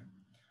Pennsylvania,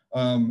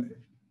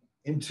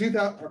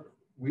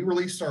 we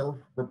released our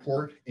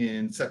report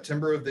in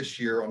September of this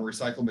year on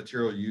recycled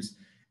material use.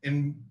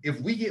 And if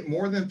we get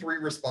more than 3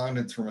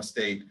 respondents from a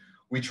state,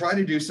 we try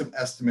to do some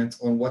estimates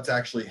on what's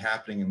actually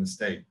happening in the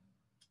state.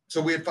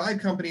 So we had 5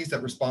 companies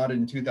that responded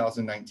in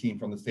 2019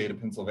 from the state of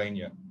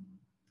Pennsylvania.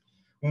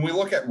 When we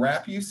look at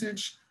RAP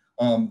usage,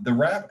 the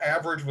RAP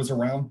average was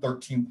around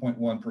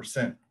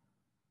 13.1%.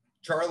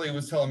 Charlie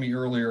was telling me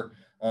earlier,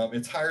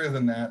 it's higher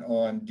than that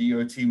on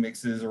DOT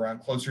mixes, around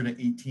closer to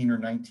 18 or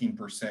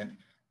 19%,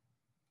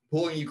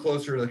 pulling you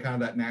closer to kind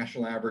of that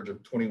national average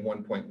of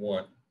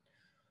 21.1.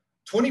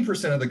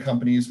 20% of the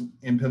companies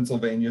in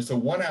Pennsylvania, so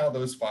 1 out of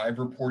those 5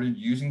 reported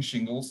using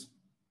shingles.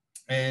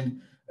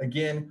 And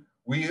again,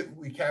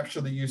 we capture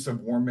the use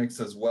of warm mix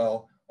as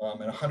well,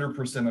 and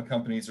 100% of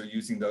companies are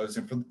using those.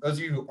 And for those of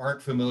you who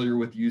aren't familiar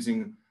with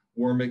using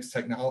warm mix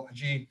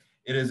technology,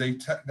 it is a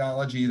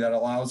technology that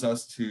allows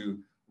us to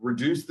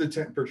reduce the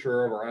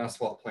temperature of our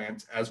asphalt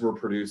plants as we're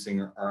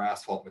producing our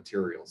asphalt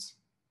materials.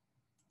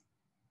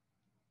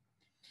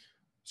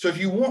 So if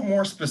you want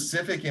more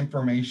specific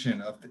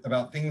information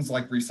about things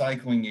like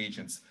recycling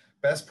agents,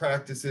 best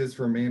practices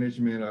for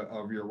management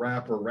of your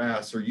RAP or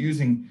RAS, or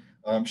using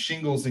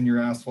shingles in your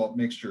asphalt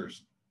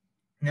mixtures,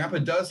 NAPA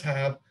does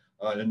have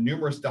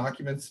numerous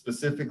documents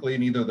specifically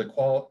in either the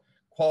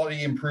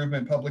quality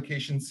improvement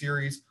publication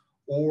series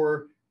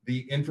or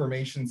the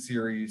information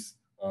series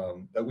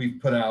that we've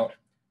put out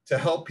to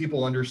help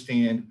people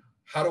understand,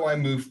 how do I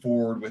move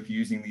forward with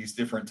using these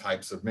different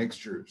types of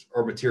mixtures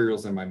or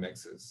materials in my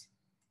mixes.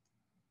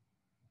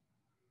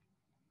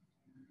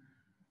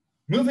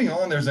 Moving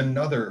on, there's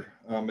another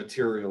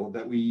material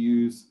that we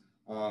use,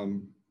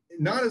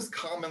 not as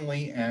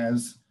commonly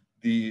as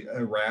the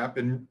RAP,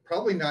 and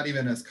probably not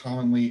even as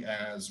commonly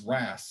as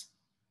RAS,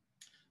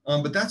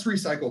 but that's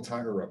recycled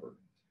tire rubber.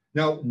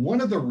 Now,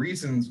 one of the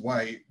reasons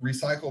why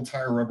recycled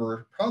tire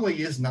rubber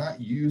probably is not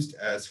used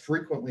as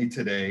frequently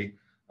today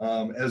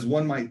as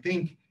one might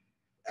think,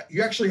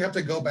 you actually have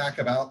to go back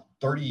about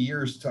 30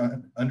 years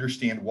to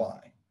understand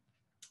why.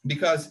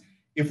 Because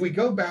if we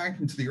go back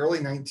into the early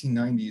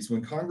 1990s,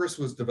 when Congress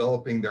was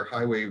developing their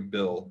highway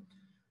bill,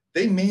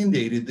 they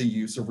mandated the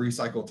use of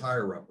recycled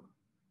tire rubber.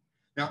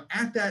 Now,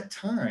 at that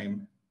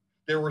time,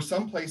 there were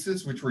some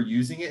places which were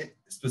using it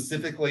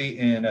specifically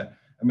in a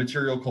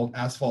material called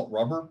asphalt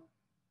rubber,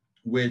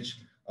 which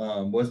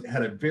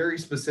had a very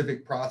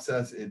specific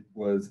process. It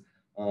was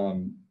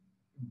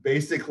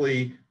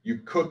basically, you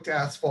cooked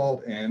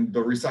asphalt and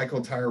the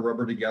recycled tire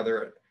rubber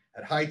together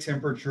at high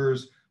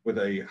temperatures with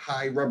a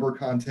high rubber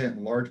content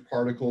and large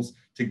particles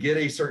to get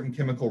a certain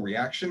chemical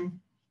reaction.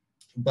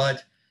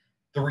 But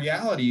the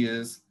reality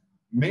is,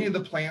 many of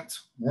the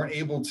plants weren't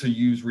able to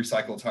use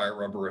recycled tire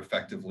rubber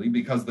effectively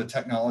because the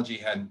technology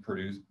hadn't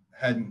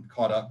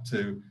caught up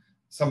to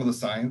some of the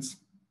science.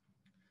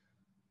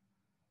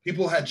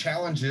 People had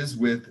challenges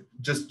with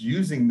just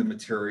using the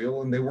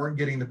material, and they weren't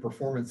getting the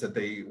performance that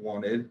they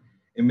wanted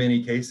in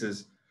many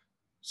cases.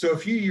 So a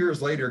few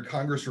years later,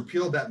 Congress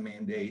repealed that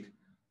mandate.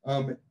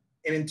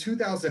 And in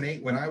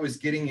 2008, when I was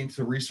getting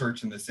into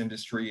research in this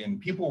industry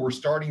and people were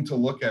starting to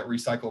look at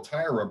recycled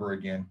tire rubber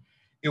again,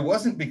 it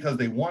wasn't because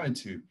they wanted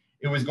to.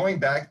 It was going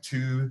back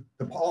to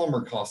the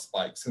polymer cost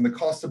spikes and the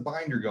cost of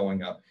binder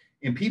going up.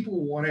 And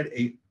people wanted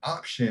an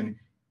option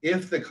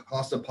if the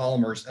cost of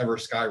polymers ever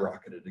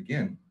skyrocketed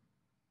again.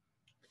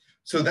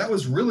 So that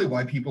was really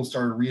why people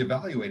started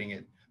reevaluating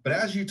it. But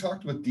as you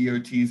talked with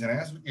DOTs and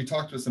as you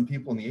talked with some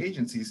people in the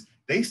agencies,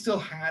 they still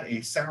had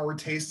a sour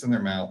taste in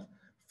their mouth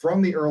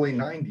from the early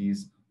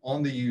 90s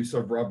on the use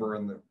of rubber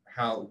and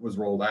how it was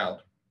rolled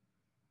out.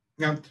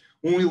 Now,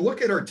 when we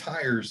look at our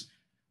tires,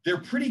 they're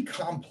pretty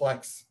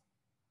complex,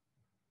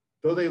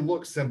 though they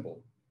look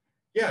simple.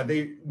 Yeah,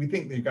 we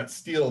think they've got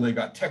steel, they've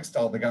got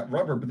textile, they got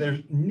rubber, but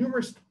there's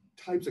numerous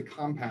types of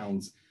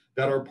compounds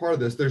that are part of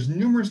this. There's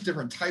numerous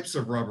different types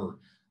of rubber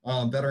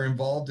that are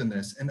involved in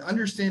this, and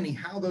understanding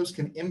how those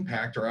can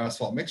impact our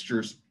asphalt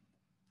mixtures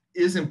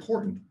is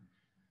important.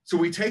 So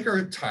we take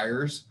our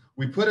tires,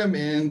 we put them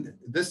in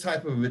this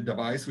type of a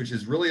device, which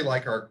is really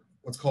like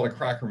what's called a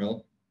cracker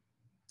mill,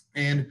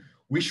 and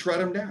we shred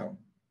them down.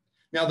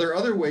 Now, there are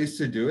other ways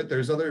to do it.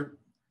 There's other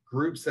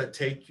groups that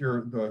take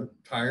the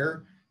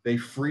tire, they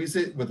freeze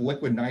it with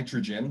liquid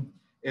nitrogen,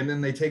 and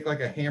then they take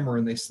like a hammer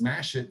and they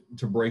smash it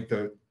to break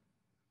the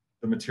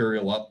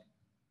material up.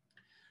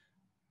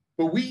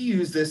 But we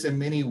use this in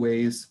many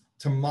ways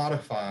to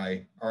modify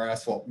our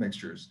asphalt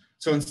mixtures.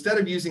 So instead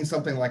of using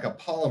something like a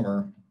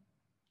polymer,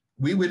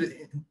 we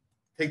would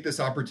take this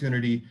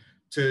opportunity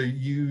to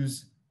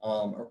use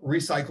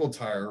recycled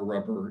tire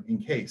rubber in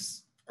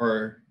case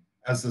or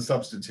as a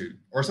substitute,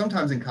 or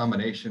sometimes in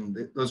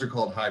combination. Those are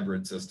called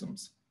hybrid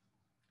systems.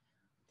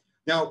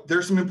 Now,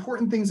 there's some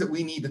important things that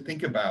we need to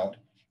think about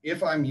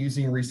if I'm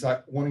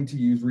wanting to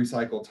use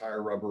recycled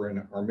tire rubber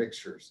in our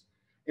mixtures.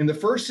 And the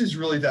first is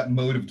really that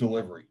mode of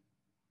delivery.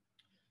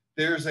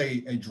 There's a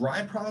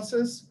dry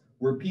process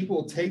where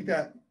people take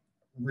that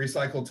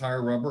recycled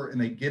tire rubber and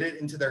they get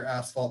it into their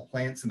asphalt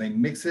plants and they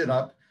mix it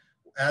up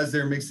as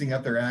they're mixing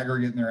up their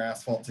aggregate and their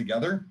asphalt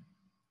together.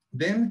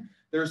 Then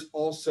there's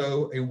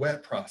also a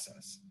wet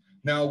process.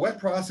 Now, a wet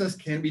process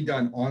can be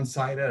done on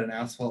site at an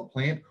asphalt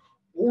plant,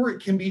 or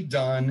it can be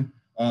done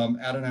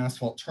at an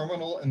asphalt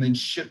terminal and then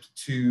shipped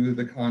to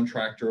the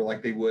contractor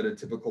like they would a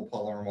typical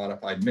polymer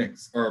modified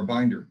mix or a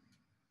binder.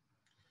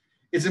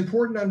 It's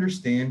important to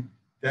understand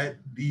that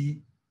the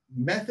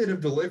method of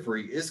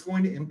delivery is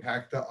going to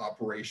impact the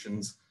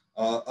operations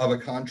of a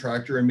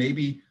contractor and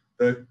maybe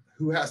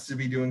who has to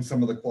be doing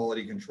some of the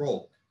quality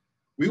control.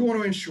 We want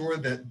to ensure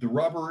that the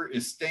rubber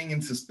is staying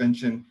in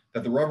suspension,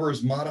 that the rubber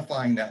is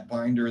modifying that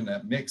binder and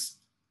that mix.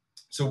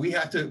 So we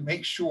have to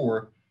make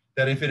sure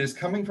that if it is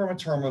coming from a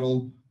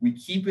terminal, we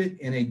keep it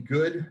in a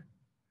good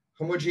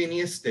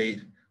homogeneous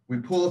state, we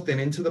pull it then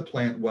into the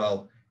plant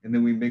well, and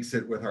then we mix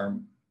it with our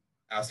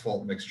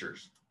asphalt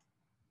mixtures.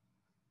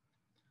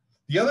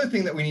 The other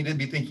thing that we need to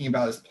be thinking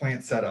about is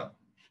plant setup.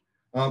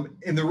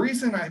 And the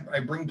reason I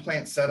bring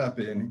plant setup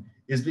in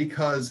is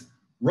because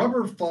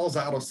rubber falls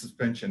out of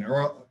suspension,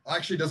 or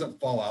actually doesn't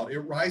fall out, it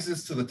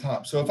rises to the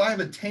top. So if I have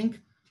a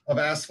tank of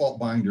asphalt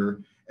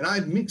binder and I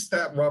mix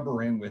that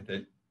rubber in with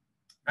it,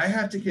 I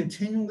have to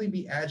continually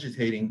be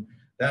agitating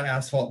that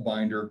asphalt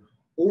binder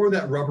or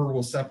that rubber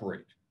will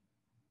separate.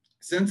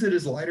 Since it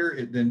is lighter,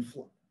 it then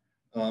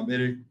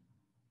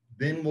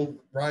will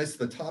rise to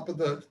the top of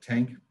the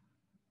tank,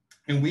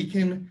 and we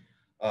can,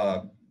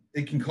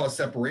 it can cause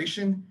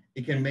separation.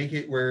 It can make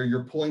it where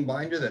you're pulling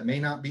binder that may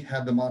not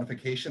have the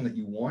modification that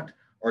you want,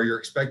 or you're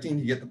expecting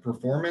to get the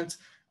performance.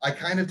 I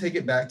kind of take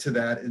it back to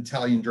that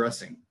Italian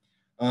dressing.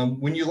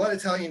 When you let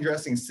Italian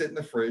dressing sit in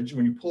the fridge,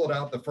 when you pull it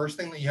out, the first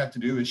thing that you have to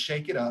do is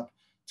shake it up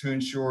to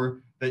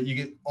ensure that you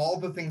get all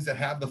the things that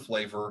have the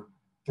flavor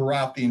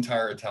throughout the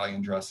entire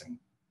Italian dressing.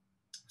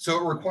 So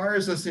it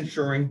requires us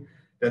ensuring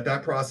that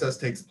that process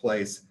takes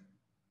place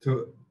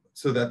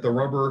so that the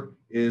rubber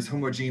is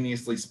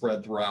homogeneously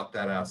spread throughout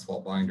that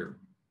asphalt binder.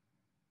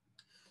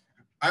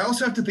 I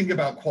also have to think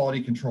about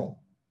quality control.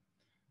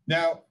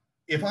 Now,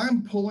 if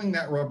I'm pulling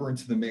that rubber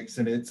into the mix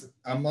and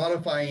I'm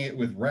modifying it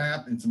with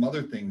wrap and some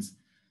other things,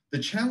 the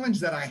challenge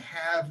that I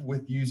have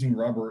with using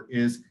rubber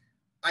is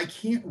I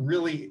can't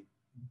really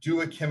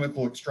do a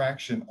chemical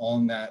extraction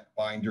on that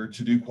binder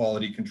to do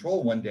quality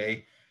control one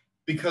day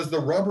because the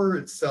rubber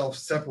itself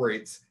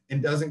separates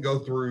and doesn't go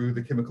through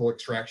the chemical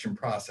extraction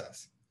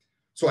process.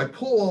 So I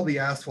pull all the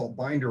asphalt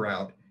binder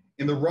out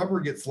and the rubber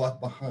gets left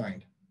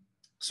behind.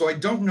 So I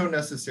don't know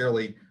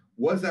necessarily,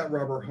 was that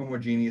rubber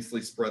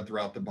homogeneously spread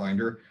throughout the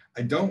binder?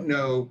 I don't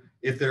know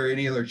if there are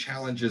any other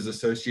challenges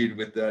associated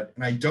with that.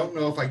 And I don't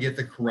know if I get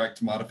the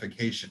correct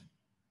modification.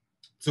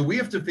 So we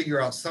have to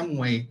figure out some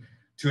way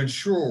to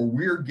ensure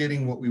we're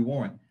getting what we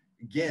want.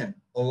 Again,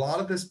 a lot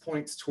of this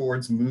points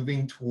towards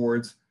moving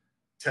towards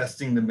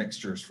testing the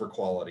mixtures for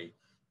quality.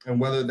 And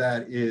whether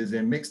that is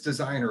in mix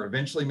design or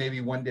eventually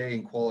maybe one day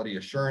in quality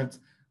assurance,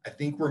 I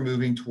think we're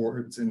moving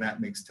towards in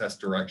that mix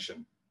test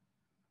direction.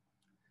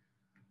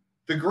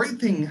 The great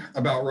thing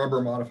about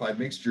rubber modified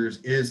mixtures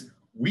is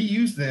we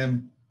use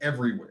them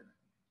everywhere.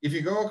 If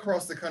you go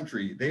across the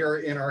country, they are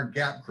in our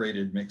gap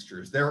graded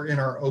mixtures, they're in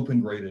our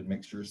open graded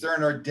mixtures, they're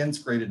in our dense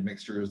graded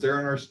mixtures,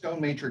 they're in our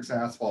stone matrix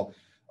asphalt,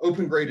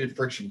 open graded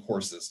friction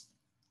courses.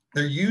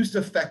 They're used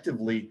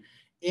effectively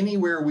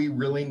anywhere we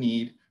really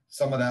need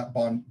some of that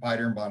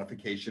binder and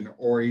bonification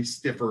or a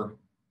stiffer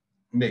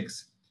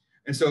mix.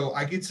 And so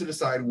I get to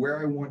decide where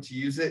I want to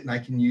use it, and I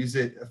can use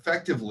it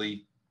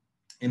effectively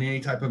in any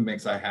type of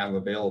mix I have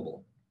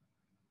available.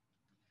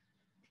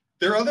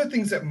 There are other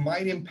things that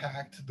might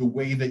impact the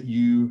way that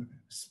you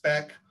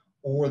spec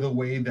or the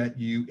way that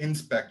you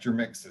inspect your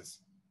mixes.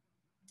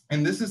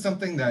 And this is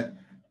something that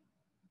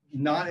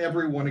not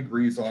everyone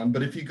agrees on,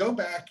 but if you go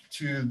back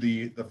to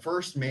the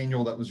first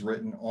manual that was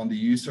written on the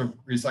use of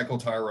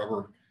recycled tire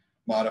rubber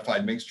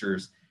modified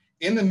mixtures,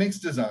 in the mix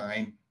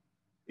design,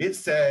 it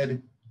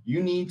said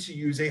you need to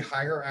use a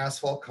higher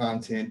asphalt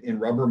content in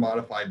rubber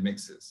modified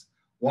mixes.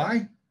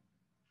 Why?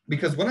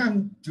 Because when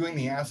I'm doing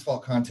the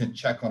asphalt content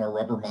check on a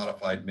rubber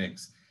modified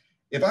mix,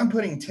 if I'm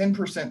putting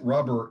 10%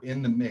 rubber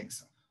in the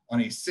mix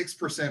on a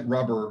 6%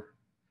 rubber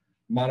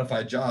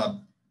modified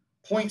job,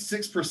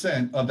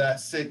 0.6% of that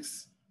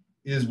 6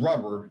 is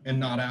rubber and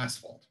not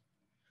asphalt.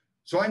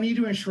 So I need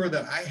to ensure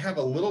that I have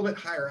a little bit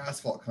higher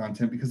asphalt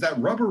content because that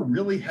rubber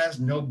really has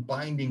no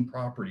binding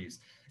properties.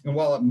 And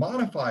while it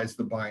modifies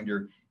the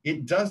binder,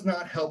 it does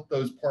not help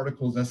those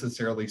particles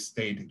necessarily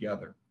stay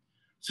together.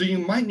 So you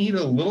might need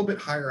a little bit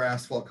higher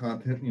asphalt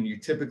content than you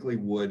typically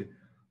would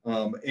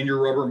in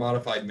your rubber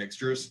modified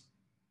mixtures.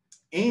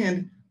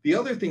 And the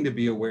other thing to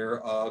be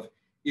aware of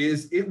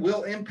is it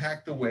will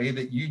impact the way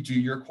that you do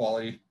your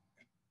quality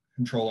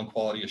control and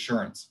quality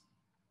assurance.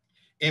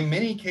 In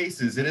many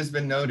cases, it has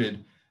been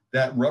noted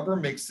that rubber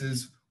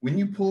mixes, when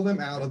you pull them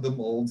out of the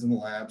molds in the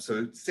lab,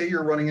 so say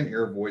you're running an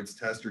air voids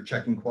test or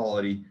checking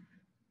quality,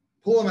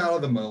 pull them out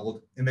of the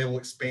mold and they will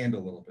expand a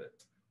little bit.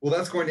 Well,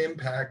 that's going to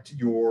impact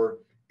your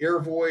air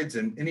voids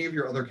and any of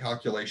your other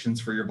calculations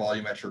for your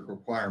volumetric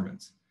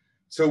requirements.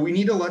 So we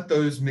need to let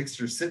those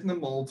mixtures sit in the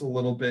molds a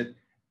little bit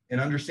and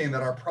understand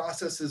that our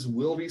processes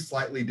will be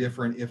slightly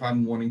different if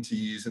I'm wanting to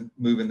use and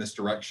move in this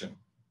direction.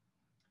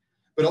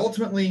 But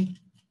ultimately,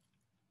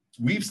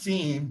 we've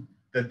seen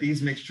that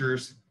these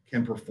mixtures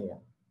can perform.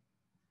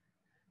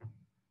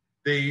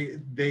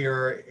 They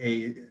are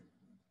a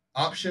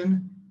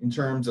option in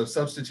terms of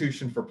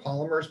substitution for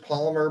polymers.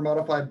 Polymer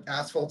modified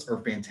asphalts are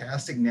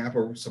fantastic.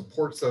 NAPA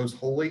supports those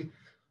wholly.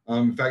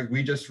 In fact,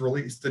 we just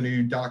released a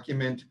new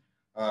document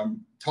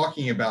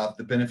talking about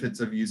the benefits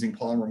of using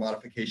polymer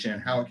modification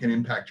and how it can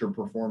impact your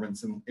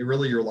performance and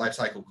really your life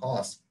cycle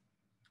costs.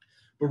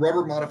 But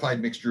rubber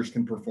modified mixtures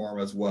can perform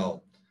as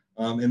well.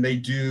 And they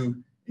do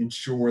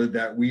ensure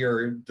that we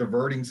are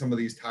diverting some of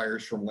these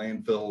tires from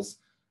landfills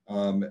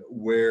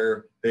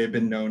where they have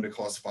been known to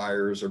cause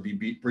fires or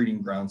be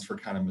breeding grounds for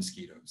kind of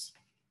mosquitoes.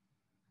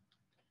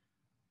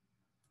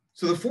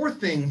 So the fourth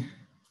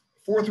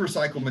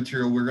recycled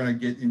material we're going to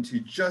get into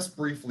just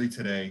briefly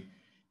today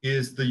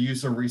is the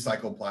use of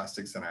recycled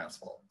plastics in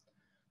asphalt.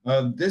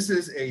 This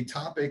is a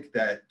topic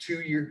that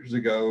 2 years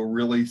ago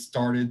really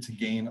started to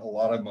gain a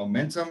lot of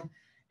momentum.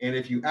 And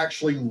if you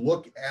actually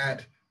look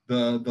at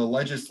the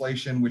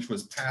legislation which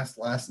was passed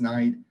last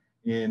night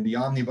in the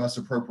Omnibus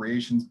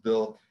Appropriations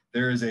Bill,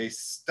 there is a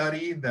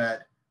study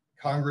that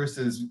Congress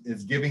is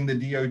giving the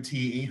DOT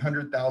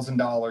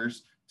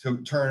 $800,000 to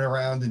turn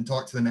around and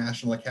talk to the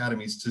national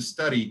academies to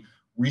study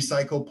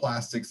recycled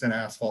plastics and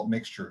asphalt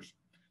mixtures.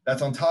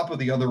 That's on top of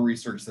the other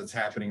research that's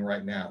happening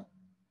right now.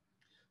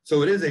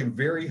 So it is a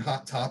very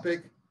hot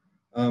topic.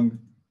 And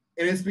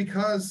it's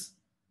because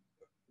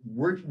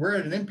we're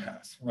at an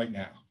impasse right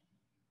now.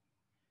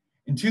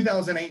 In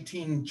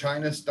 2018,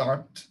 China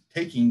stopped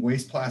taking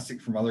waste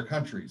plastic from other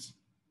countries.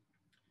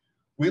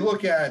 We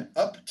look at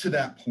up to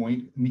that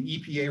point in the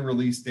EPA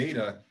released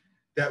data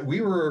that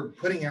we were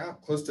putting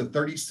out close to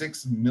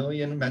 36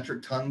 million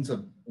metric tons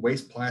of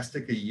waste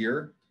plastic a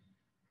year.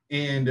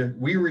 And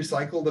we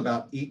recycled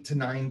about 8 to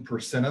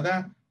 9% of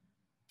that.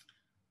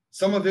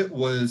 Some of it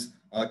was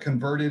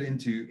converted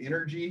into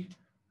energy,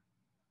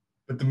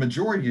 but the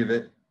majority of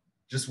it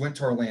just went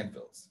to our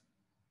landfills.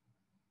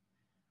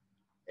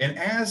 And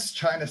as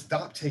China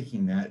stopped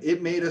taking that,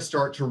 it made us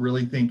start to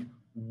really think,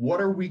 what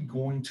are we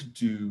going to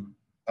do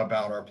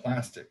about our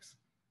plastics?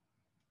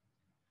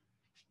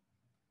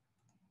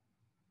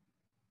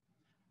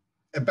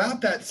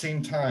 About that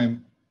same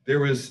time, there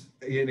was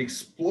an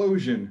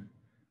explosion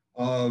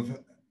of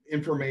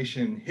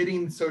information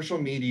hitting social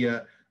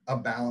media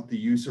about the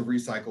use of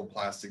recycled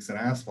plastics in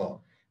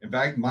asphalt. In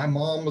fact, my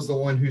mom was the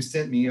one who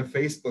sent me a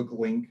Facebook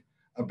link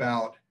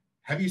about,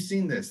 have you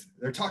seen this?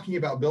 They're talking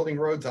about building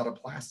roads out of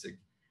plastic.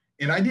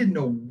 And I didn't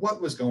know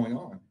what was going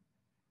on.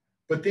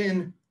 But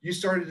then you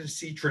started to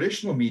see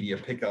traditional media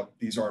pick up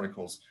these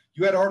articles.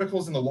 You had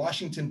articles in the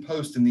Washington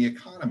Post and The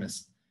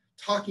Economist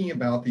talking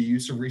about the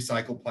use of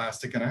recycled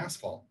plastic in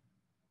asphalt.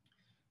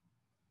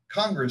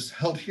 Congress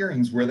held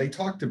hearings where they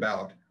talked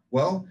about,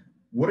 well,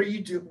 what are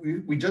you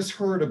doing? We just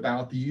heard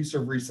about the use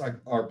of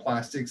our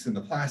plastics and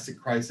the plastic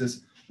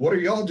crisis. What are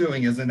y'all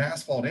doing as an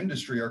asphalt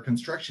industry or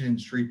construction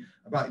industry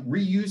about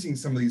reusing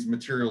some of these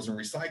materials and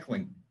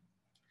recycling?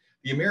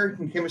 The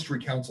American Chemistry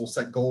Council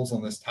set goals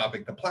on this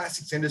topic. The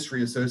Plastics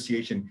Industry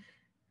Association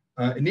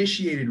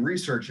initiated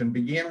research and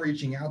began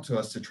reaching out to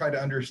us to try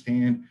to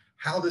understand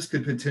how this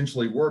could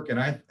potentially work. And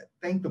I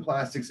thank the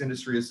Plastics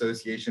Industry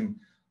Association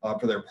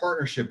for their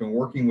partnership and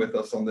working with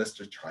us on this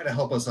to try to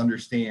help us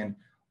understand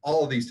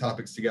all of these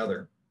topics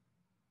together.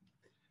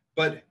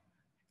 But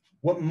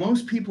what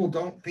most people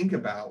don't think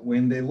about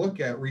when they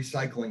look at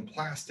recycling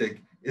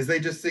plastic is they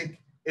just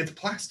think it's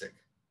plastic.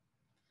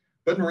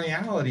 But in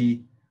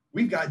reality,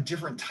 we've got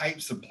different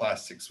types of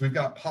plastics. We've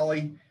got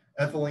polyethylene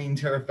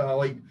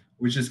terephthalate,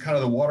 which is kind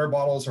of the water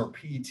bottles or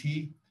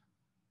PET,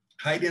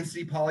 high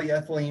density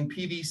polyethylene,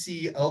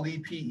 PVC,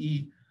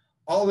 LDPE,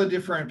 all the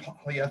different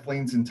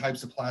polyethylenes and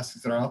types of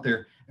plastics that are out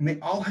there. And they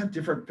all have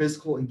different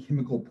physical and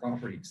chemical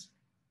properties.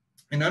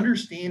 And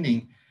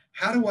understanding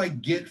how do I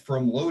get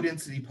from low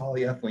density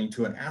polyethylene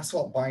to an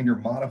asphalt binder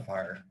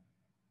modifier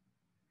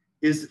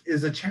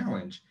is a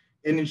challenge.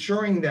 And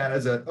ensuring that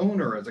as an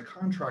owner, as a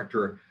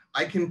contractor,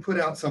 I can put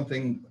out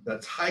something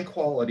that's high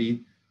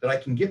quality that I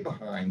can get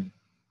behind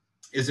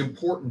is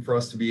important for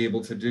us to be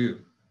able to do.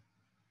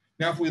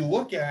 Now, if we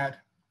look at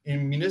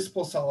in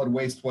municipal solid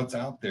waste, what's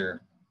out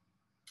there,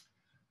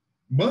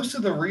 most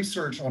of the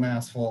research on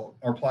asphalt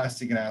or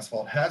plastic and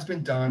asphalt has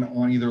been done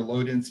on either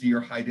low density or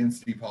high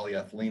density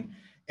polyethylene,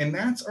 and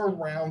that's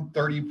around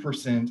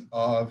 30%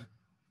 of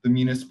the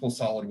municipal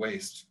solid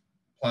waste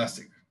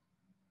plastic.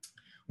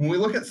 When we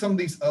look at some of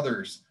these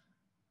others,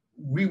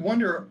 we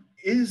wonder,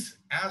 is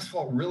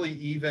asphalt really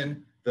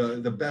even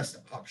the best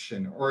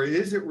option? Or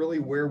is it really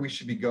where we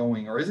should be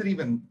going? Or is it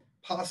even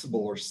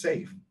possible or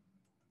safe?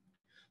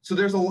 So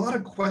there's a lot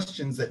of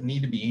questions that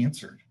need to be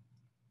answered.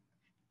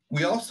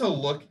 We also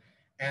look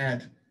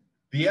at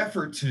the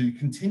effort to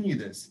continue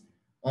this.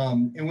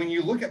 And when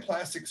you look at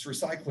plastics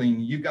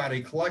recycling, you've got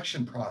a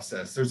collection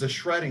process. There's a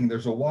shredding,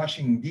 there's a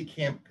washing,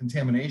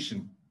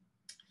 decontamination,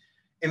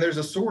 and there's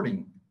a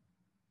sorting.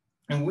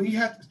 And we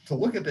have to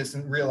look at this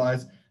and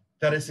realize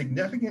that a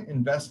significant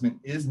investment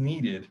is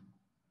needed,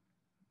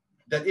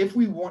 that if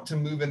we want to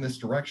move in this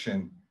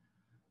direction,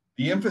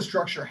 The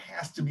infrastructure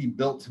has to be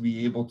built to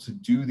be able to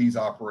do these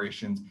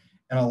operations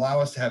and allow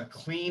us to have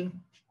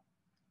clean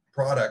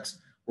products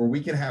where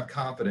we can have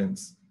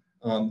confidence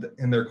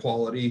in their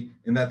quality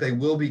and that they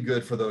will be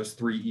good for those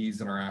 3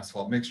 E's in our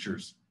asphalt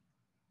mixtures.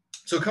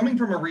 So coming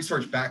from a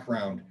research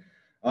background,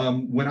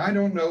 when I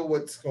don't know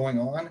what's going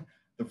on,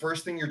 the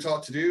first thing you're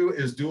taught to do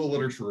is do a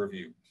literature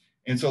review.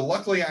 And so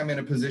luckily I'm in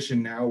a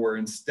position now where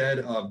instead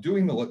of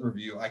doing the lit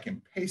review, I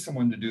can pay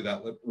someone to do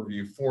that lit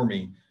review for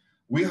me.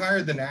 We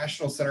hired the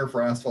National Center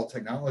for Asphalt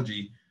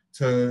Technology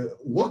to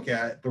look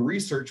at the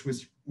research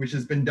which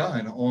has been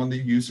done on the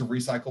use of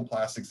recycled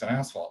plastics in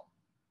asphalt.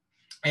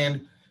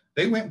 And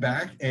they went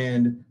back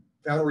and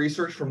found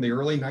research from the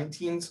early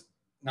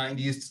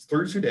 1990s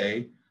through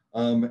today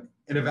and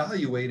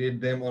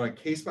evaluated them on a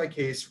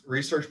case-by-case,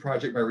 research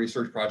project by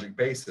research project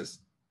basis.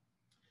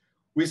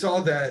 We saw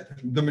that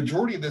the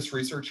majority of this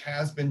research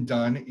has been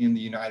done in the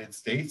United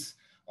States.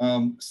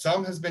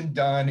 Some has been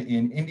done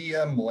in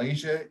India,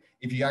 Malaysia.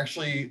 If you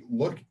actually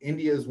look,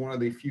 India is one of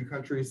the few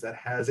countries that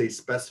has a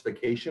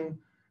specification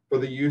for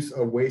the use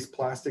of waste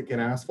plastic in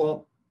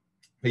asphalt.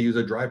 They use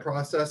a dry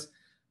process.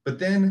 But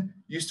then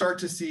you start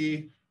to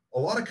see a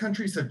lot of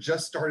countries have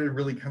just started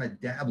really kind of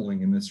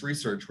dabbling in this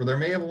research, where there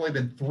may have only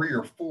been 3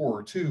 or 4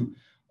 or 2,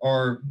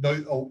 or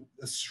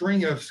a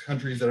string of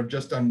countries that have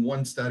just done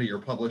one study or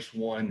published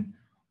one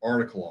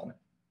article on it.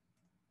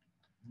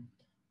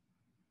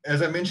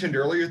 As I mentioned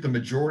earlier, the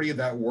majority of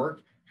that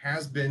work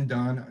has been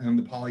done on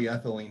the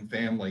polyethylene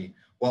family.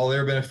 While there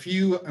have been a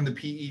few on the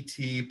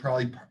PET,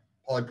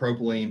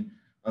 polypropylene,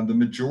 the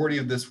majority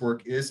of this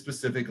work is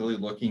specifically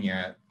looking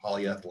at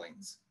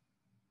polyethylenes.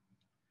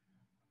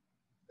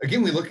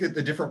 Again, we look at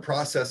the different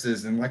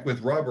processes, and like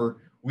with rubber,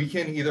 we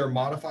can either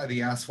modify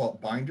the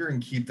asphalt binder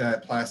and keep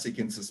that plastic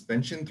in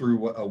suspension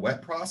through a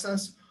wet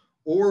process,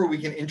 or we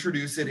can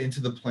introduce it into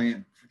the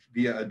plant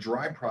via a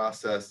dry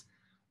process.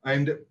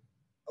 And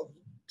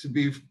to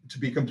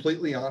be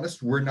completely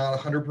honest, we're not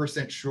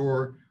 100%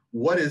 sure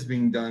what is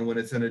being done when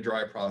it's in a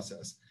dry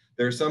process.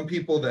 There are some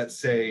people that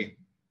say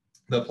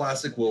the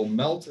plastic will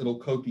melt, it'll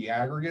coat the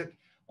aggregate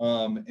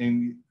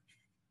and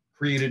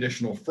create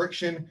additional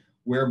friction,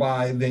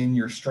 whereby then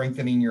you're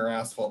strengthening your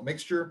asphalt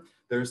mixture.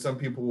 There's some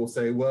people will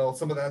say, well,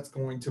 some of that's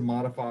going to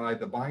modify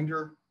the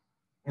binder.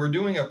 We're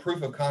doing a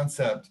proof of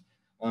concept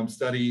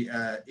study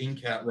at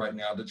INCAT right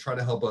now to try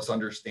to help us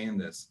understand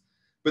this.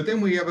 But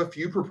then we have a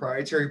few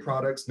proprietary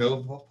products,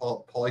 Nova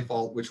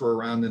Polyfault, which were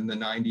around in the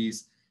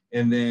 90s,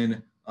 and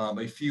then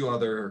a few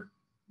other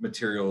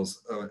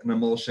materials, an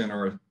emulsion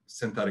or a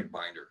synthetic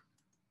binder.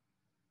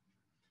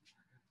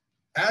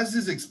 As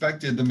is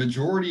expected, the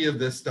majority of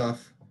this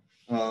stuff,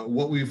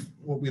 what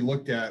we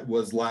looked at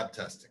was lab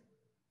testing.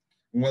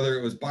 Whether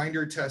it was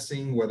binder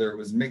testing, whether it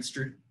was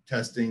mixture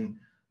testing,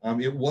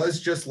 it was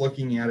just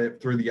looking at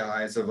it through the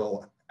eyes of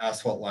an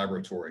asphalt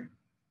laboratory.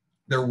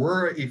 There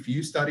were a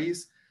few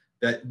studies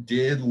that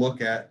did look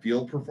at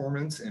field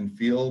performance and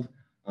field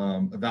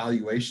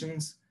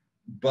evaluations,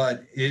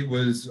 but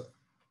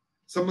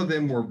some of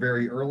them were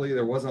very early.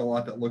 There wasn't a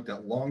lot that looked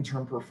at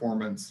long-term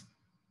performance.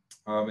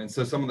 And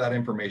so some of that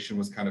information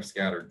was kind of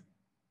scattered.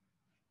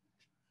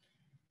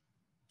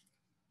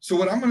 So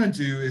what I'm going to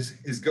do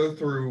is go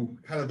through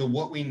kind of the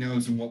what we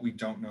knows and what we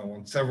don't know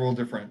on several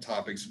different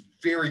topics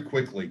very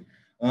quickly.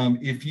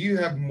 If you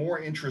have more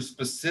interest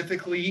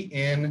specifically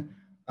in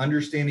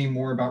understanding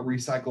more about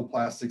recycled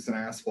plastics and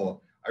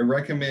asphalt, I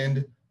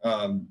recommend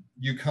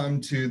you come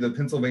to the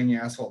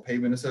Pennsylvania Asphalt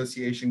Pavement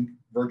Association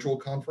virtual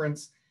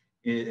conference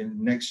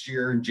next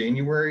year in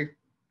January.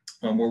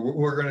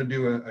 We're going to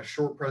do a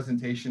short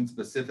presentation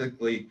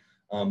specifically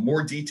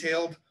more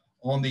detailed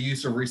on the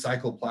use of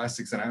recycled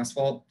plastics and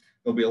asphalt.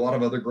 There'll be a lot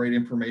of other great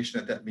information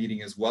at that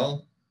meeting as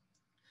well.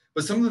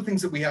 But some of the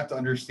things that we have to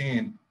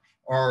understand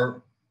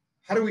are,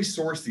 how do we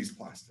source these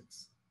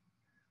plastics?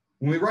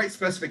 When we write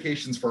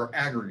specifications for our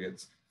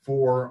aggregates,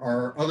 for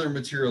our other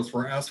materials,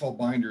 for our asphalt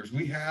binders,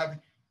 we have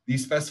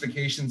these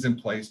specifications in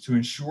place to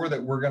ensure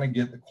that we're going to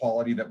get the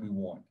quality that we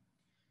want.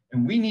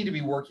 And we need to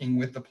be working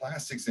with the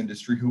plastics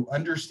industry, who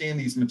understand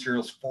these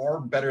materials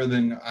far better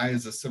than I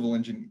as a civil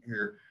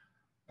engineer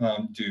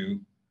do,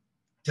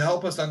 to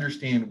help us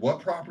understand what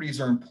properties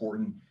are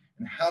important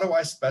and how do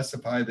I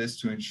specify this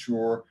to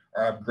ensure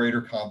or have greater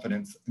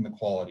confidence in the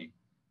quality.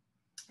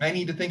 I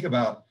need to think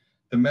about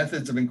the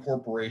methods of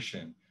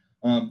incorporation.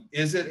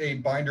 Is it a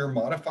binder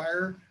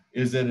modifier?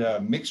 Is it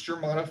a mixture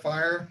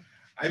modifier?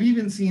 I've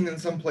even seen in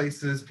some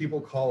places people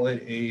call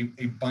it a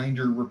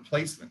binder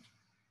replacement.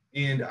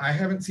 And I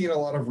haven't seen a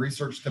lot of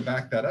research to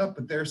back that up,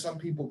 but there are some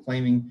people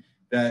claiming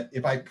that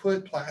if I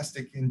put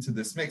plastic into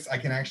this mix, I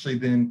can actually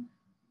then,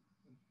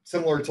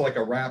 similar to like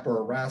a wrap or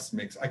a RAS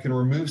mix, I can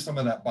remove some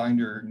of that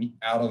binder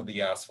out of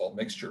the asphalt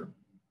mixture.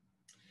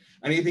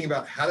 I need to think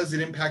about, how does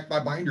it impact my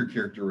binder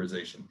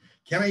characterization?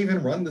 Can I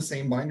even run the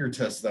same binder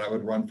test that I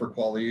would run for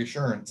quality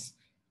assurance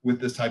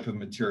with this type of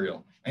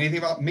material? Anything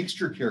about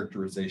mixture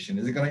characterization?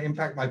 Is it going to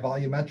impact my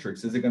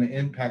volumetrics? Is it going to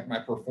impact my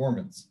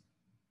performance?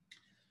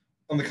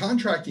 On the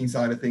contracting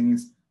side of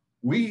things,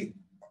 we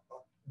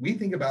we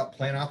think about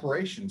plant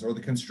operations or the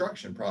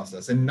construction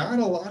process, and not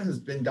a lot has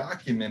been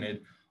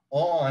documented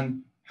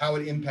on how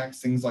it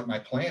impacts things like my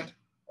plant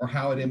or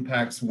how it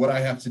impacts what I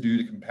have to do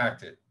to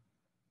compact it.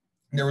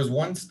 There was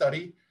one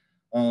study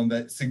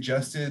that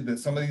suggested that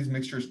some of these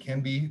mixtures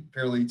can be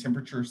fairly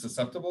temperature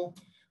susceptible,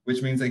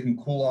 which means they can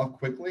cool off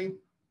quickly.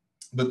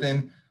 But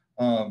then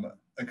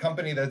a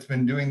company that's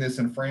been doing this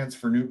in France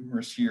for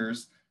numerous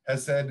years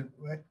has said,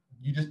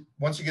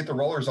 once you get the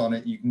rollers on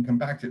it, you can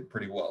compact it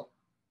pretty well.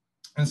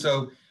 And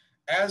so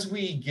as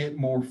we get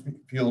more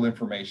field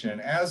information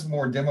and as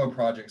more demo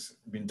projects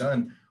have been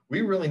done,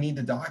 we really need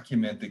to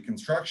document the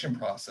construction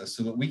process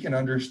so that we can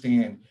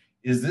understand,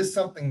 is this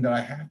something that I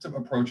have to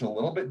approach a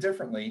little bit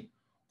differently,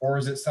 or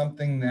is it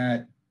something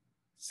that,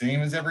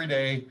 same as every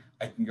day,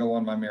 I can go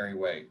on my merry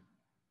way?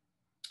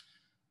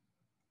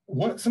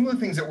 Some of the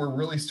things that we're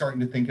really starting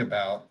to think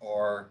about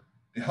are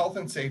the health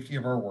and safety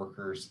of our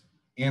workers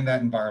and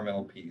that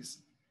environmental piece.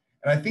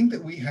 And I think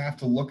that we have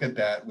to look at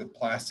that with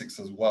plastics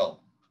as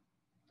well.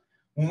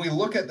 When we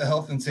look at the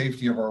health and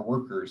safety of our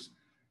workers,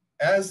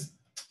 is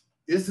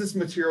this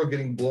material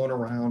getting blown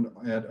around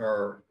at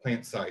our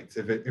plant sites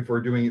if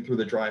we're doing it through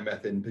the dry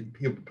method and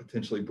people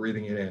potentially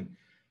breathing it in?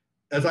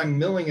 As I'm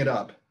milling it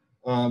up,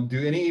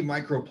 do any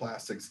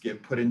microplastics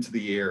get put into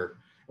the air?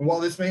 And while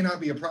this may not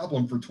be a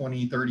problem for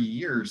 20, 30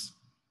 years,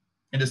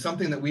 it is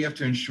something that we have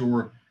to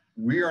ensure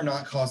we are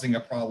not causing a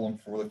problem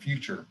for the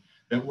future.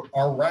 That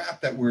our wrap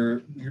that we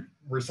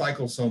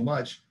recycle so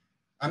much,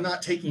 I'm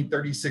not taking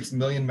 36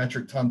 million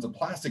metric tons of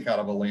plastic out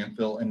of a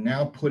landfill and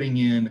now putting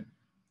in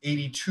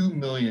 82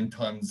 million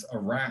tons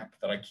of wrap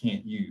that I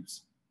can't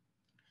use.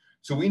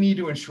 So we need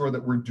to ensure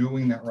that we're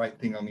doing that right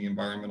thing on the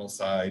environmental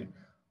side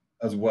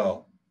as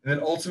well. And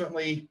then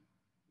ultimately,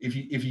 if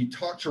you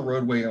talk to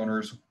roadway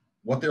owners,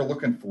 what they're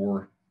looking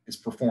for is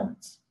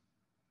performance.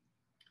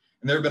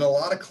 And there have been a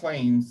lot of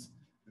claims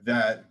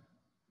that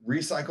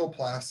recycled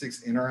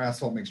plastics in our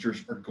asphalt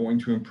mixtures are going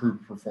to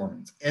improve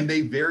performance, and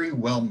they very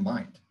well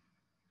might.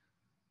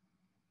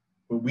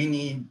 But we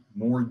need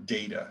more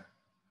data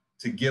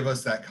to give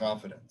us that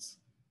confidence.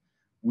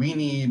 We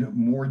need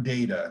more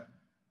data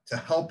to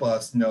help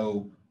us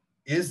know,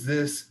 is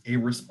this a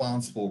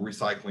responsible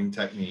recycling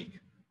technique?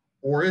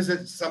 Or is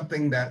it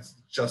something that's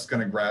just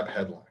going to grab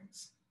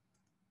headlines?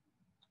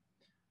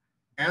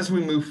 As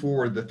we move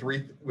forward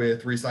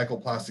with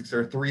recycled plastics, there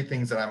are three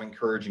things that I'm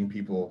encouraging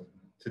people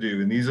to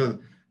do. And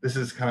this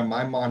is kind of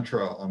my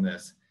mantra on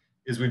this,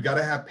 is we've got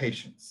to have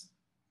patience.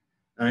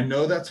 And I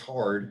know that's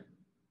hard,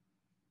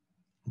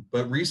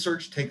 but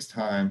research takes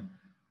time.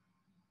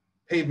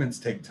 Pavements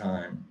take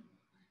time.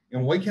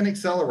 And we can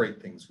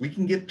accelerate things. We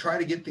can try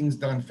to get things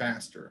done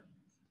faster,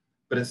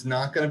 but it's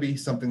not going to be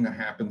something that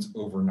happens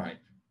overnight.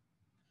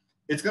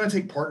 It's going to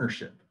take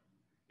partnership.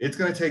 It's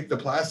going to take the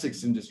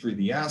plastics industry,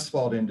 the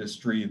asphalt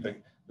industry,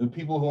 the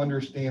people who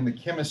understand the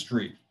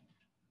chemistry,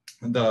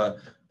 the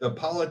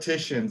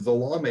politicians, the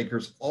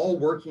lawmakers, all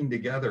working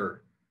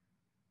together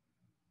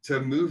to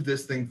move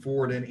this thing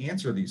forward and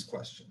answer these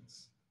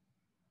questions.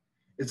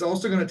 It's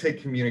also going to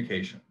take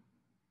communication.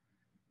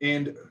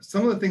 And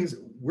some of the things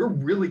we're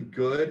really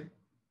good,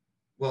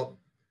 well,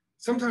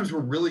 sometimes we're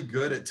really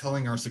good at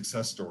telling our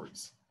success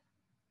stories.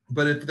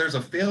 But if there's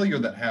a failure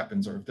that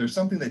happens, or if there's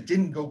something that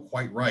didn't go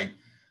quite right,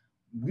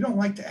 we don't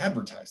like to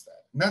advertise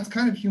that. And that's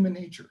kind of human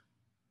nature.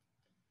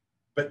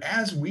 But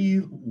as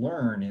we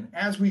learn and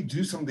as we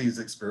do some of these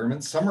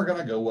experiments, some are going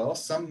to go well,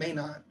 some may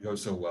not go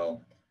so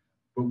well,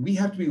 but we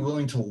have to be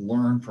willing to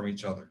learn from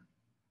each other.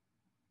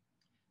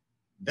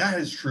 That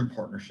is true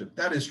partnership.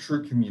 That is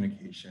true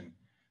communication,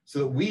 so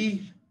that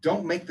we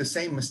don't make the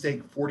same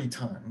mistake 40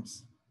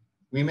 times.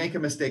 We make a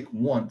mistake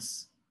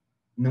once,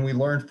 and then we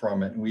learn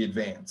from it and we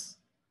advance.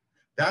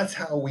 That's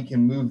how we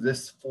can move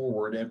this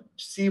forward and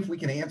see if we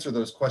can answer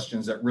those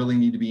questions that really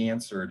need to be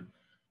answered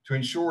to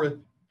ensure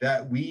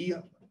that we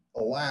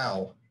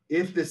allow,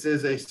 if this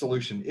is a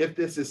solution, if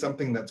this is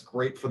something that's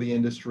great for the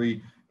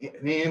industry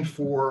and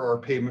for our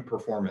pavement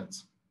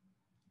performance,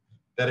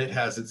 that it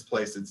has its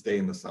place, its day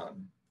in the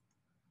sun.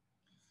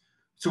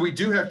 So we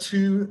do have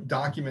two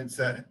documents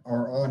that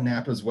are on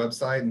NAPA's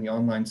website in the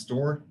online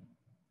store.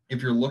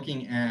 If you're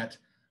looking at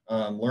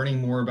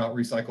learning more about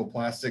recycled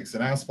plastics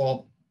and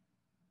asphalt,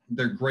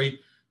 they're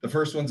great. The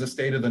first one's a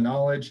state of the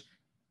knowledge.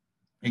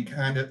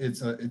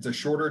 It's a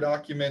shorter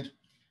document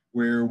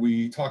where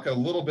we talk a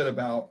little bit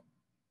about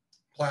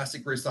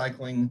plastic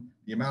recycling,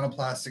 the amount of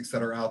plastics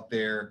that are out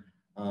there,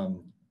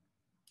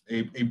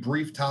 a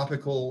brief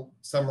topical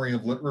summary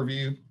of lit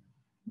review,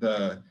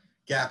 the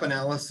gap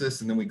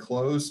analysis, and then we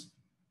close.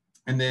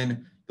 And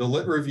then the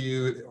lit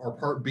review, or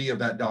part B of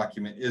that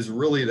document, is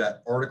really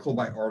that article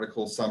by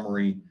article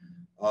summary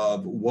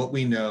of what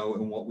we know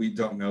and what we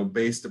don't know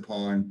based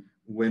upon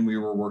when we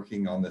were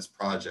working on this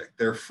project.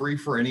 They're free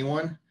for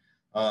anyone.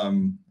 Like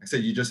I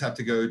said, you just have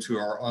to go to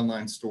our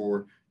online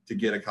store to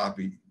get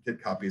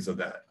copies of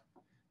that.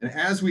 And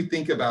as we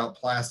think about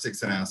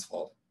plastics and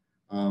asphalt,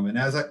 and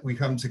as we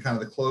come to kind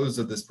of the close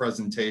of this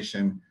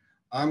presentation,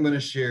 I'm going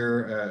to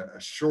share a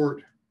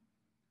short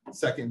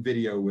second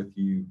video with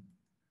you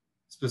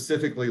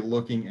specifically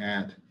looking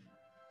at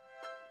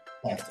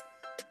plastic.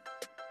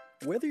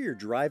 Whether you're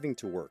driving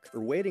to work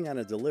or waiting on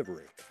a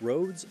delivery,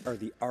 roads are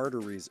the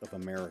arteries of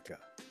America.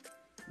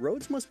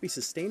 Roads must be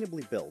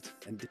sustainably built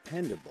and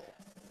dependable.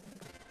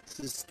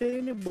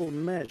 Sustainable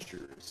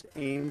measures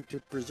aim to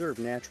preserve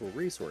natural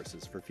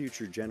resources for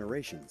future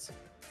generations.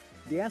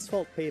 The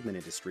asphalt pavement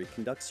industry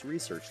conducts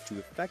research to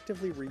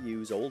effectively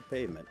reuse old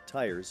pavement,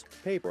 tires,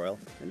 paper oil,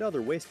 and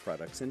other waste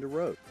products into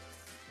road.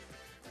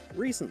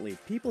 Recently,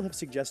 people have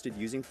suggested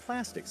using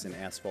plastics in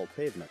asphalt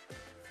pavement.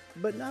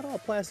 But not all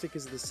plastic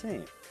is the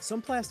same.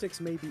 Some plastics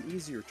may be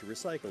easier to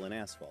recycle in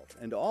asphalt,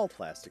 and all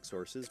plastic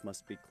sources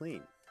must be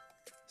clean.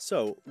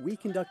 So, we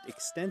conduct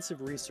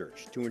extensive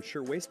research to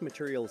ensure waste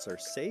materials are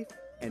safe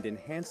and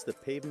enhance the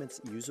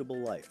pavement's usable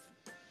life.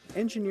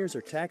 Engineers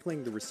are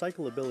tackling the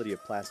recyclability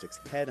of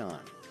plastics head-on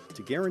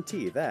to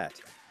guarantee that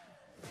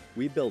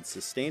we build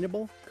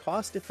sustainable,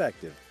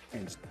 cost-effective,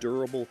 and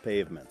durable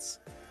pavements.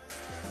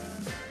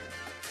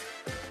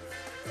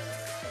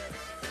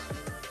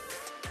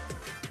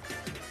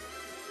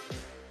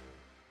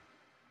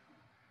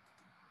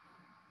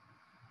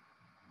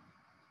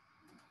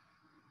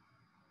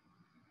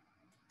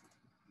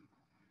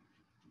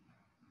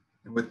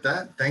 With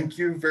that, thank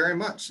you very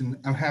much. And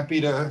I'm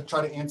happy to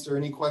try to answer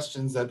any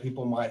questions that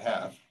people might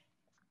have.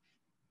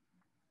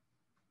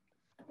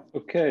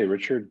 Okay,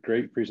 Richard,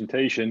 great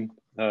presentation.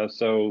 We're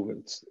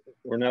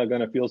now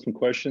going to field some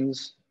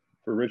questions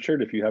for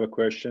Richard. If you have a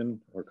question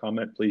or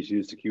comment, please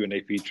use the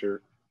Q&A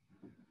feature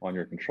on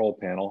your control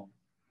panel.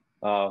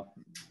 We have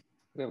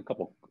I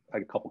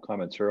had a couple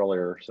comments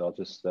earlier, so I'll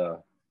just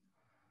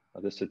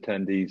this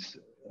attendees,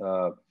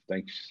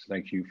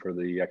 thank you for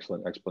the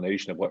excellent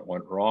explanation of what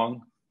went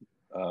wrong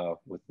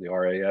with the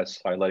RAS,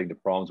 highlighting the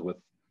problems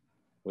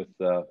with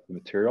the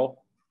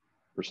material,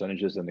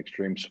 percentages, and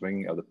extreme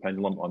swing of the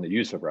pendulum on the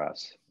use of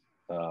RAS.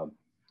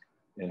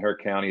 In her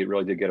county, it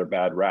really did get a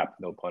bad rap,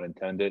 no pun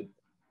intended.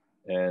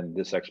 And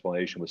this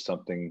explanation was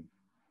something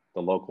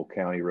the local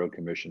county road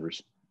commission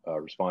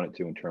responded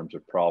to in terms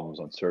of problems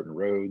on certain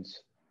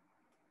roads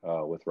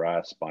with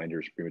RAS,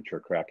 binders, premature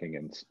cracking,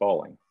 and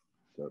spalling.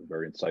 So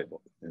very insightful,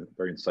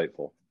 very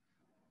insightful.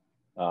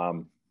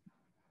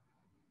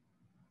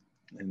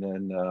 And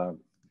then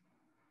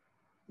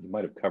you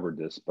might have covered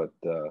this, but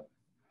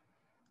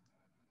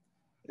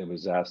it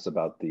was asked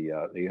about the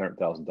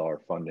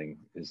 $800,000 funding.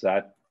 Is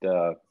that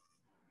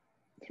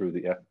through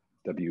the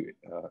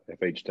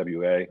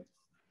FHWA?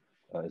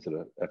 Is it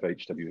a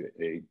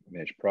FHWA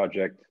managed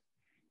project?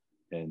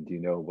 And do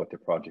you know what the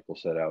project will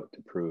set out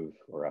to prove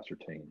or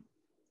ascertain?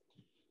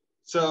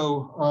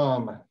 So,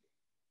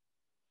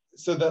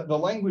 the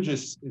language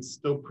is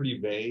still pretty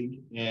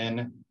vague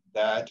in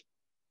that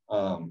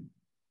bill.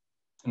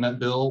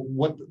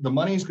 What the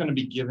money is going to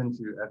be given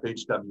to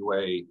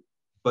FHWA,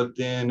 but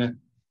then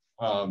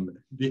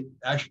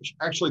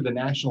actually the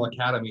national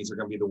academies are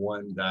going to be the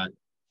one that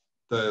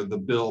the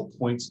bill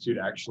points to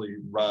actually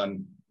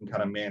run and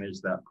kind of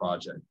manage that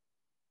project.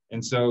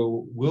 And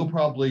so we'll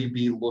probably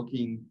be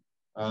looking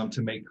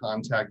to make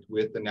contact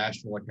with the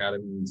national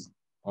academies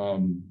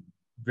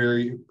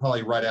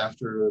probably right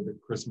after the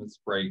Christmas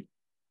break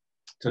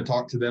to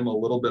talk to them a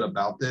little bit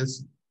about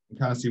this and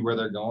kind of see where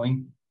they're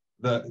going.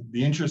 The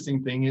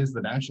interesting thing is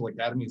the National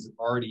Academies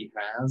already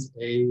has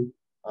a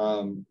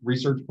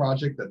research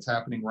project that's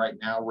happening right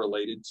now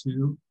related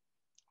to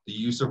the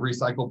use of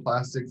recycled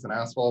plastics and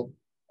asphalt.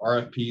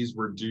 RFPs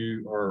were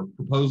due, or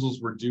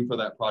proposals were due for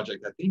that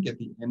project, I think at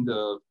the end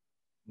of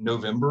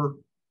November.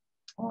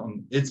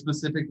 It's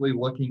specifically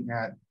looking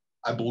at,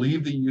 I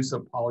believe, the use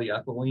of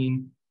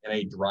polyethylene in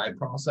a dry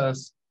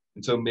process.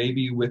 And so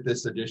maybe with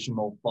this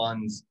additional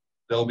funds,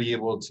 they'll be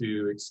able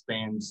to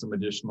expand some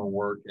additional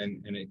work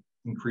and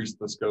increase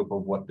the scope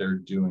of what they're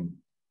doing.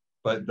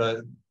 But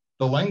the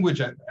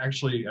language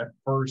actually at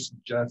first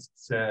just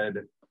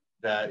said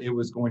that it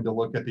was going to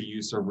look at the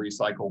use of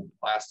recycled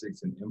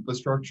plastics in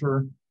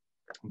infrastructure.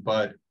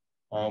 But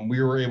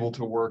we were able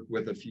to work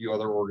with a few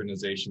other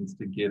organizations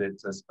to get it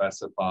to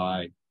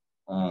specify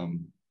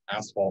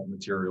asphalt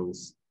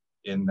materials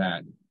in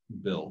that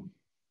bill.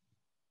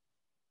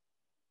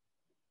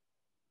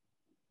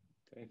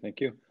 Okay,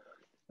 thank you.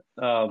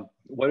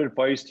 What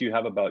advice do you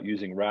have about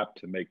using RAP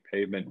to make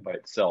pavement by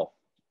itself,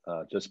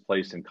 just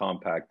placed and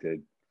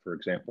compacted, for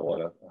example,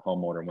 a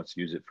homeowner wants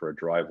to use it for a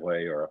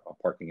driveway or a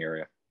parking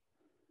area?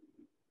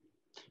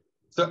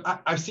 So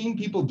I've seen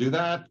people do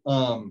that.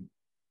 I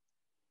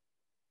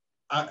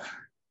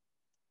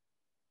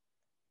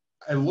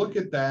look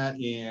at that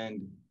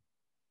and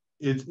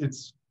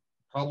it's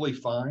probably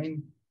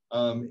fine.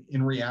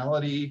 In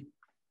reality,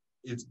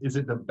 is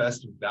it the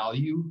best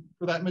value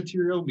for that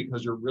material?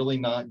 Because you're really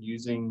not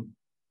using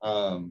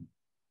the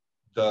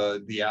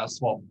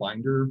asphalt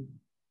binder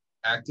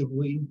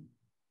actively,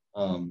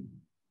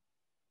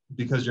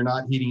 because you're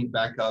not heating it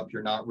back up.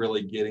 You're not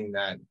really getting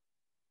that.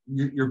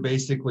 You're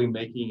basically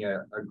making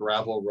a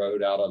gravel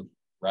road out of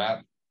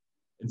RAP.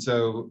 And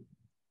so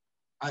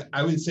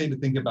I would say to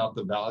think about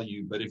the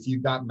value, but if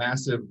you've got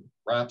massive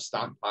RAP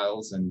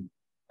stockpiles and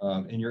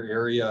in your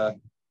area,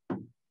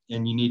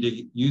 and you need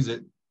to use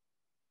it,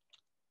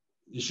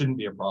 it shouldn't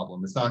be a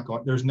problem. It's not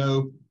going, there's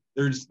no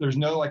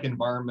like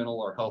environmental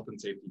or health and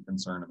safety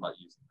concern about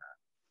using that.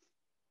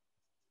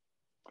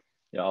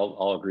 Yeah,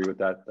 I'll agree with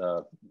that.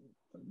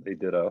 They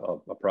did a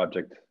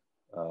project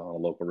on a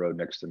local road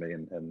next to me,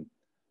 and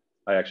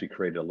I actually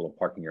created a little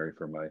parking area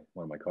for one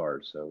of my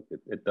cars. So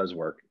it does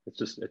work. It's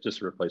just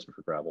a replacement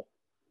for gravel.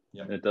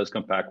 Yeah. And it does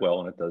compact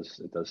well, and it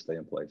does stay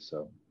in place.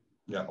 So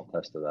yeah, I'll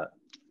test to that.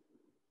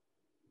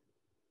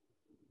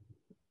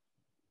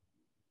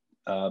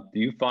 Do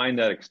you find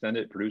that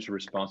extended producer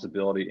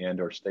responsibility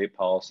and/or state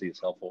policy is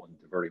helpful in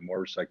diverting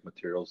more recycled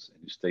materials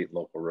into state and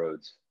local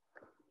roads?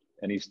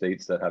 Any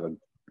states that have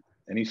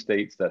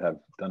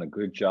done a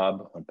good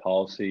job on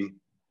policy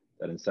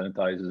that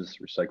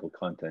incentivizes recycled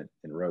content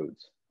in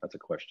roads? That's a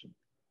question.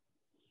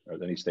 Are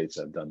there any states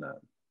that have done that?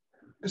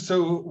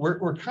 So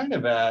we're kind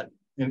of at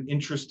an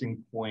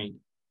interesting point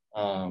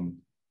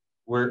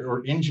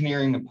where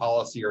engineering and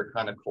policy are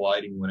kind of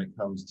colliding when it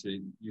comes to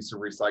use of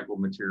recycled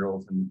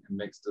materials and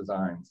mixed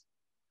designs.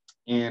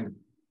 And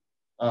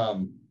a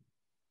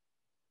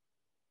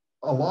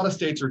lot of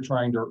states are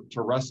trying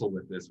to wrestle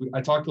with this.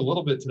 I talked a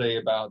little bit today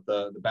about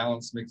the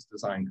balanced mixed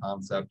design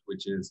concept,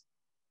 which is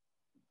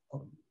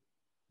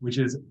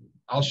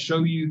I'll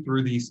show you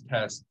through these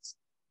tests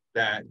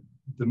that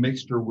the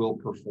mixture will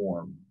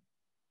perform.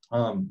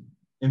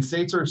 And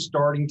states are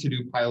starting to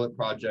do pilot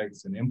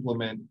projects and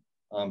implement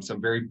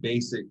some very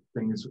basic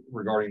things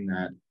regarding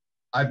that.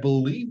 I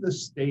believe the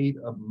state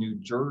of New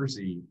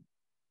Jersey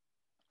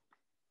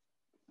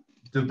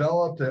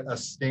developed a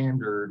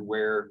standard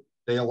where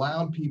they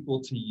allowed people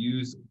to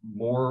use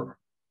more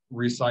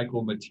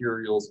recycled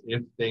materials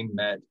if they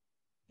met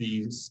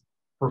these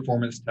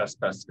performance test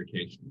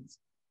specifications.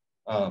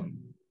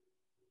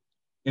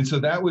 And so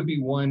that would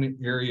be one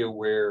area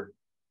where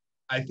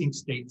I think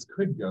states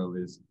could go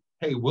is,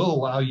 hey, we'll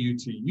allow you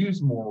to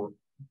use more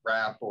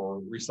wrap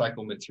or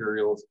recycled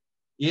materials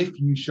if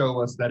you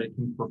show us that it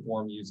can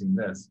perform using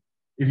this.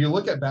 If you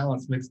look at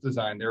balanced mixed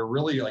design, there are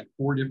really like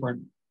 4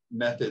 different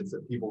methods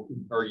that people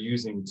are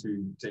using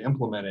to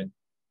implement it.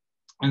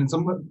 And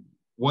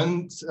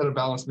one set of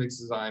balanced mixed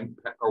design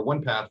or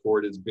one path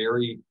forward is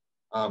very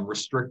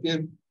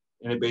restrictive.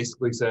 And it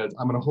basically says,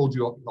 I'm going to hold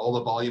you all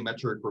the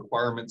volumetric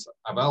requirements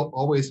I've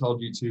always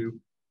held you to.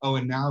 Oh,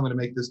 and now I'm going to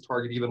make this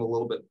target even a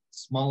little bit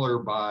smaller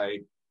by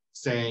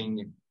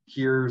saying,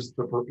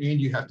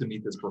 and you have to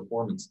meet this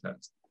performance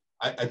test.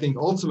 I think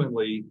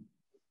ultimately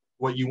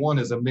what you want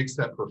is a mix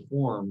that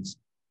performs.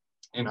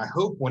 And I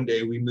hope one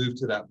day we move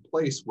to that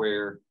place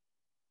where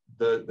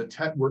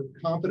we're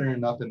confident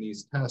enough in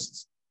these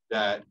tests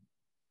that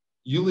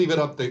you leave it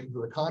up to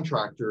the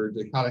contractor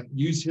to kind of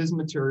use his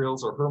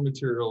materials or her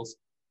materials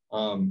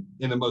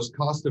in the most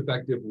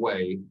cost-effective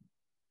way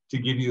to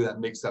give you that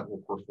mix that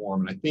will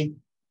perform. And I think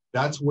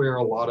that's where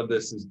a lot of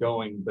this is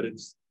going, but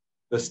it's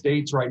the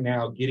states right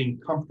now getting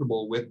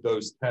comfortable with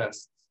those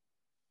tests,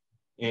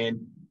 and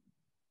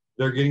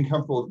they're getting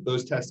comfortable that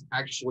those tests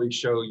actually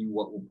show you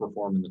what will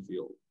perform in the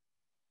field.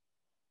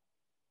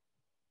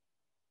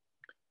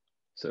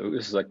 So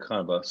this is like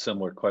kind of a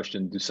similar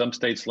question. Do some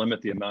states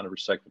limit the amount of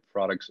recycled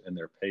products in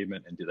their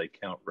pavement, and do they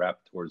count wrap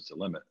towards the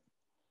limit?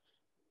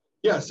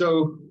 Yeah,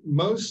 so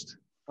most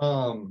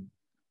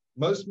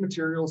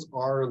materials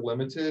are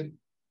limited,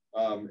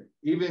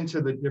 even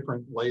to the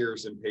different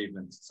layers in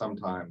pavements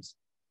sometimes.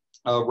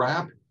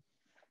 Wrap,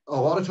 a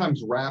lot of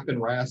times wrap and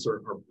RAS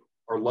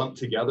are lumped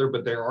together,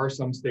 but there are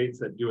some states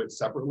that do it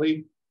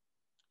separately.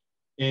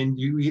 And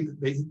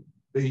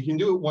they can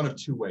do it one of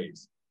 2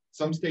 ways.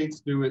 Some states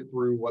do it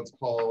through what's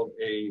called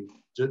they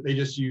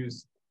just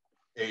use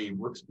a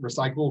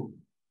recycled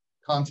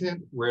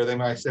content, where they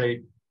might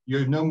say, you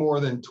have no more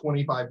than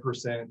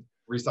 25%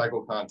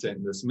 recycled content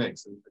in this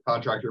mix. And the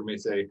contractor may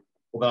say,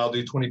 well, then I'll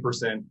do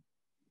 20%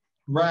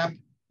 wrap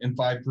and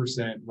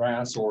 5%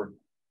 RAS, or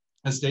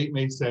a state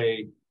may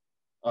say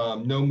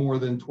no more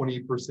than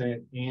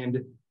 20%,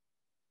 and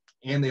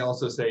they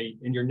also say,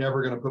 and you're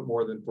never going to put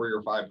more than 3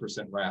 or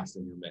 5% RAS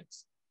in your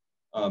mix.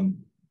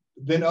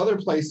 Then other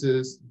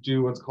places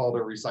do what's called a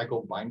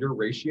recycled binder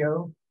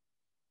ratio,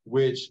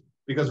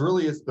 because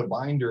really it's the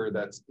binder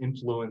that's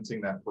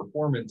influencing that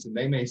performance. And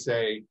they may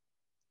say,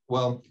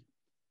 well,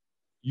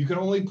 you can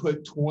only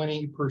put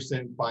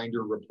 20%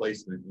 binder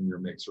replacement in your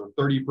mix, or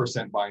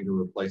 30% binder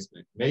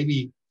replacement.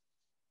 Maybe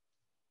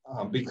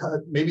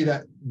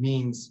that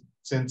means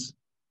since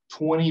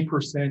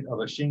 20% of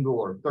a shingle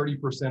or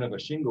 30% of a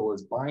shingle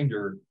is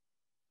binder,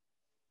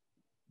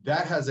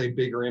 that has a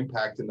bigger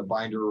impact in the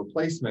binder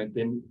replacement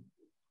than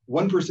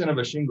 1% of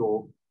a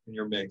shingle in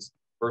your mix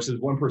versus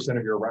 1%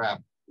 of your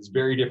wrap is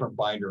very different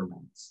binder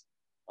amounts.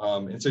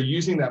 And so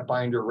using that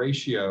binder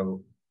ratio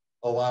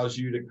allows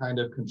you to kind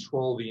of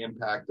control the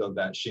impact of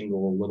that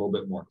shingle a little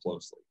bit more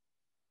closely.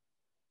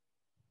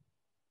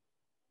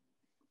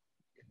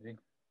 Okay.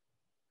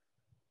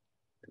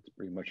 That's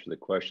pretty much the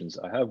questions.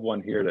 I have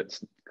one here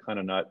that's kind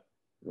of not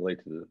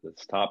related to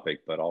this topic,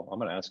 but I'm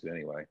going to ask it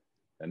anyway.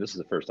 And this is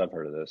the first I've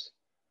heard of this.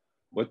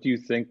 What do you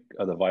think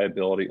of the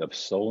viability of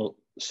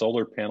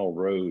solar panel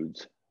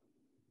roads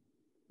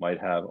might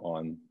have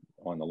on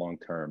the long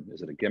term?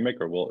 Is it a gimmick,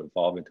 or will it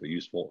evolve into a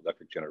useful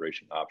electric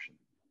generation option?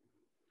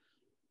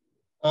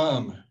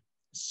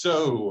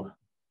 So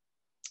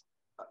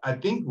I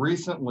think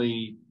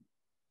recently,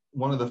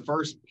 one of the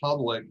first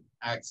public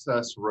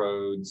access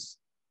roads,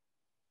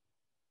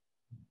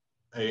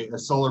 a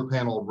solar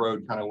panel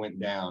road kind of went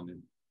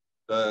down.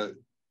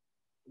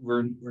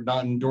 We're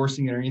not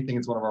endorsing it or anything.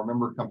 It's one of our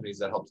member companies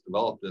that helps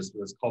develop this,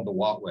 but it's called the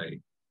Wattway.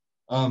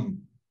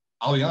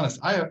 I'll be honest,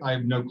 I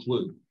have no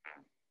clue.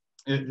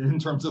 In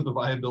terms of the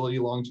viability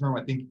long term,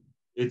 I think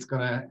we're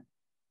gonna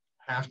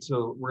have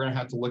to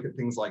look at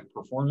things like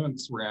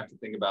performance. We're gonna have to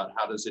think about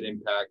how does it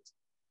impact,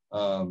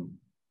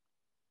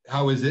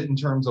 how is it in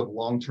terms of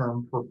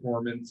long-term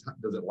performance?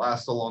 Does it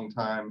last a long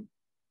time?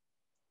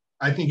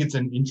 I think it's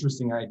an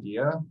interesting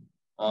idea.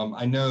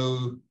 I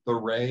know the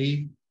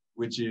Ray,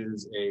 which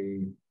is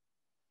a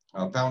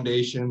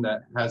foundation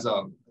that has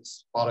a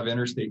spot of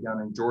interstate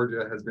down in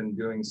Georgia, has been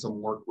doing some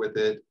work with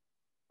it.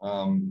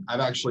 I've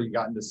actually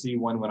gotten to see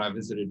one when I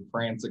visited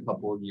France a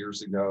couple of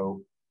years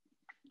ago,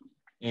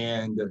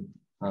 and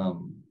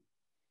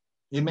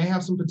it may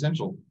have some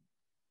potential.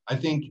 I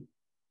think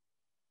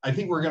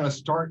we're going to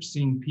start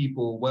seeing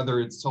people, whether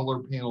it's solar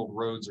paneled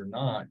roads or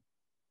not,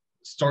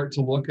 start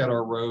to look at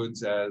our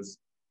roads as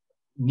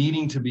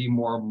needing to be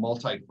more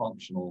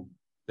multifunctional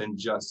than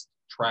just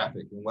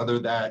traffic, and whether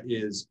that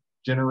is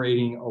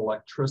generating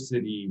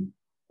electricity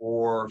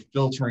or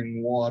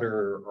filtering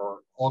water or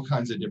all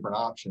kinds of different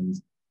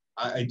options.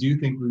 I do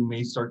think we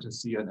may start to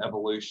see an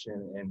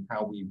evolution in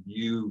how we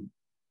view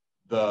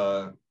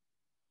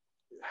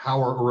how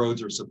our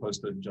roads are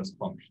supposed to just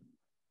function.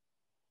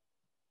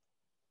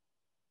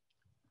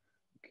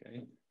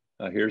 Okay,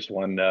 here's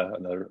one,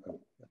 another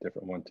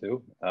different one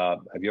too.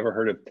 Have you ever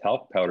heard of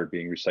talc powder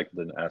being recycled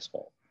in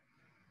asphalt?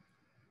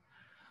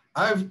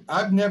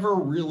 I've never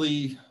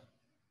really,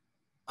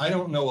 I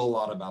don't know a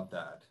lot about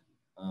that.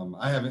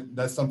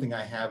 That's something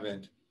I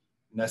haven't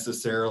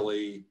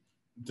necessarily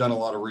done a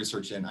lot of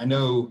research in. I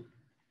know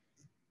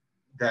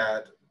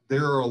that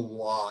there are a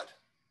lot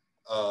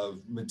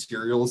of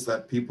materials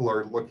that people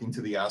are looking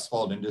to the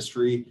asphalt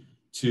industry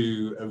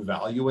to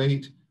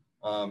evaluate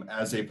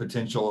as a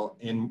potential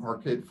in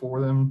market for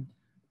them,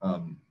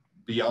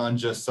 beyond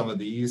just some of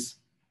these.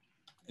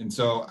 And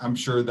so I'm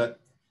sure that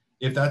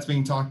if that's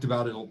being talked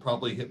about, it'll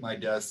probably hit my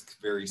desk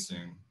very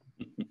soon.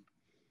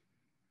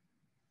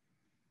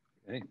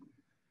 Okay.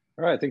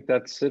 All right, I think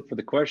that's it for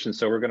the questions.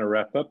 So we're going to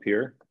wrap up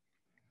here.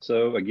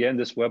 So again,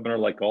 this webinar,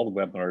 like all the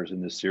webinars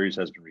in this series,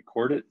 has been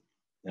recorded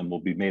and will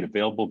be made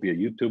available via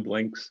YouTube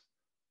links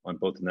on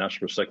both the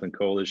National Recycling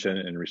Coalition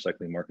and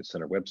Recycling Market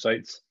Center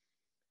websites.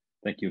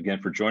 Thank you again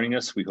for joining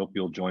us. We hope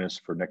you'll join us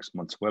for next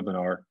month's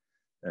webinar.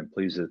 And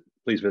please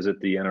visit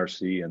the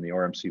NRC and the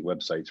RMC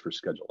websites for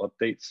schedule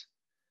updates.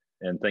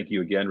 And thank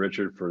you again,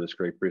 Richard, for this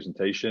great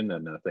presentation.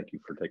 And thank you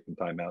for taking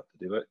time out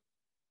to do it.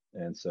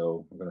 And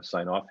so we're going to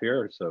sign off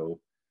here. So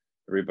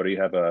everybody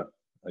have a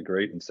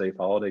great and safe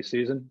holiday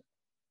season,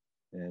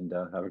 and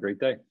have a great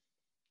day.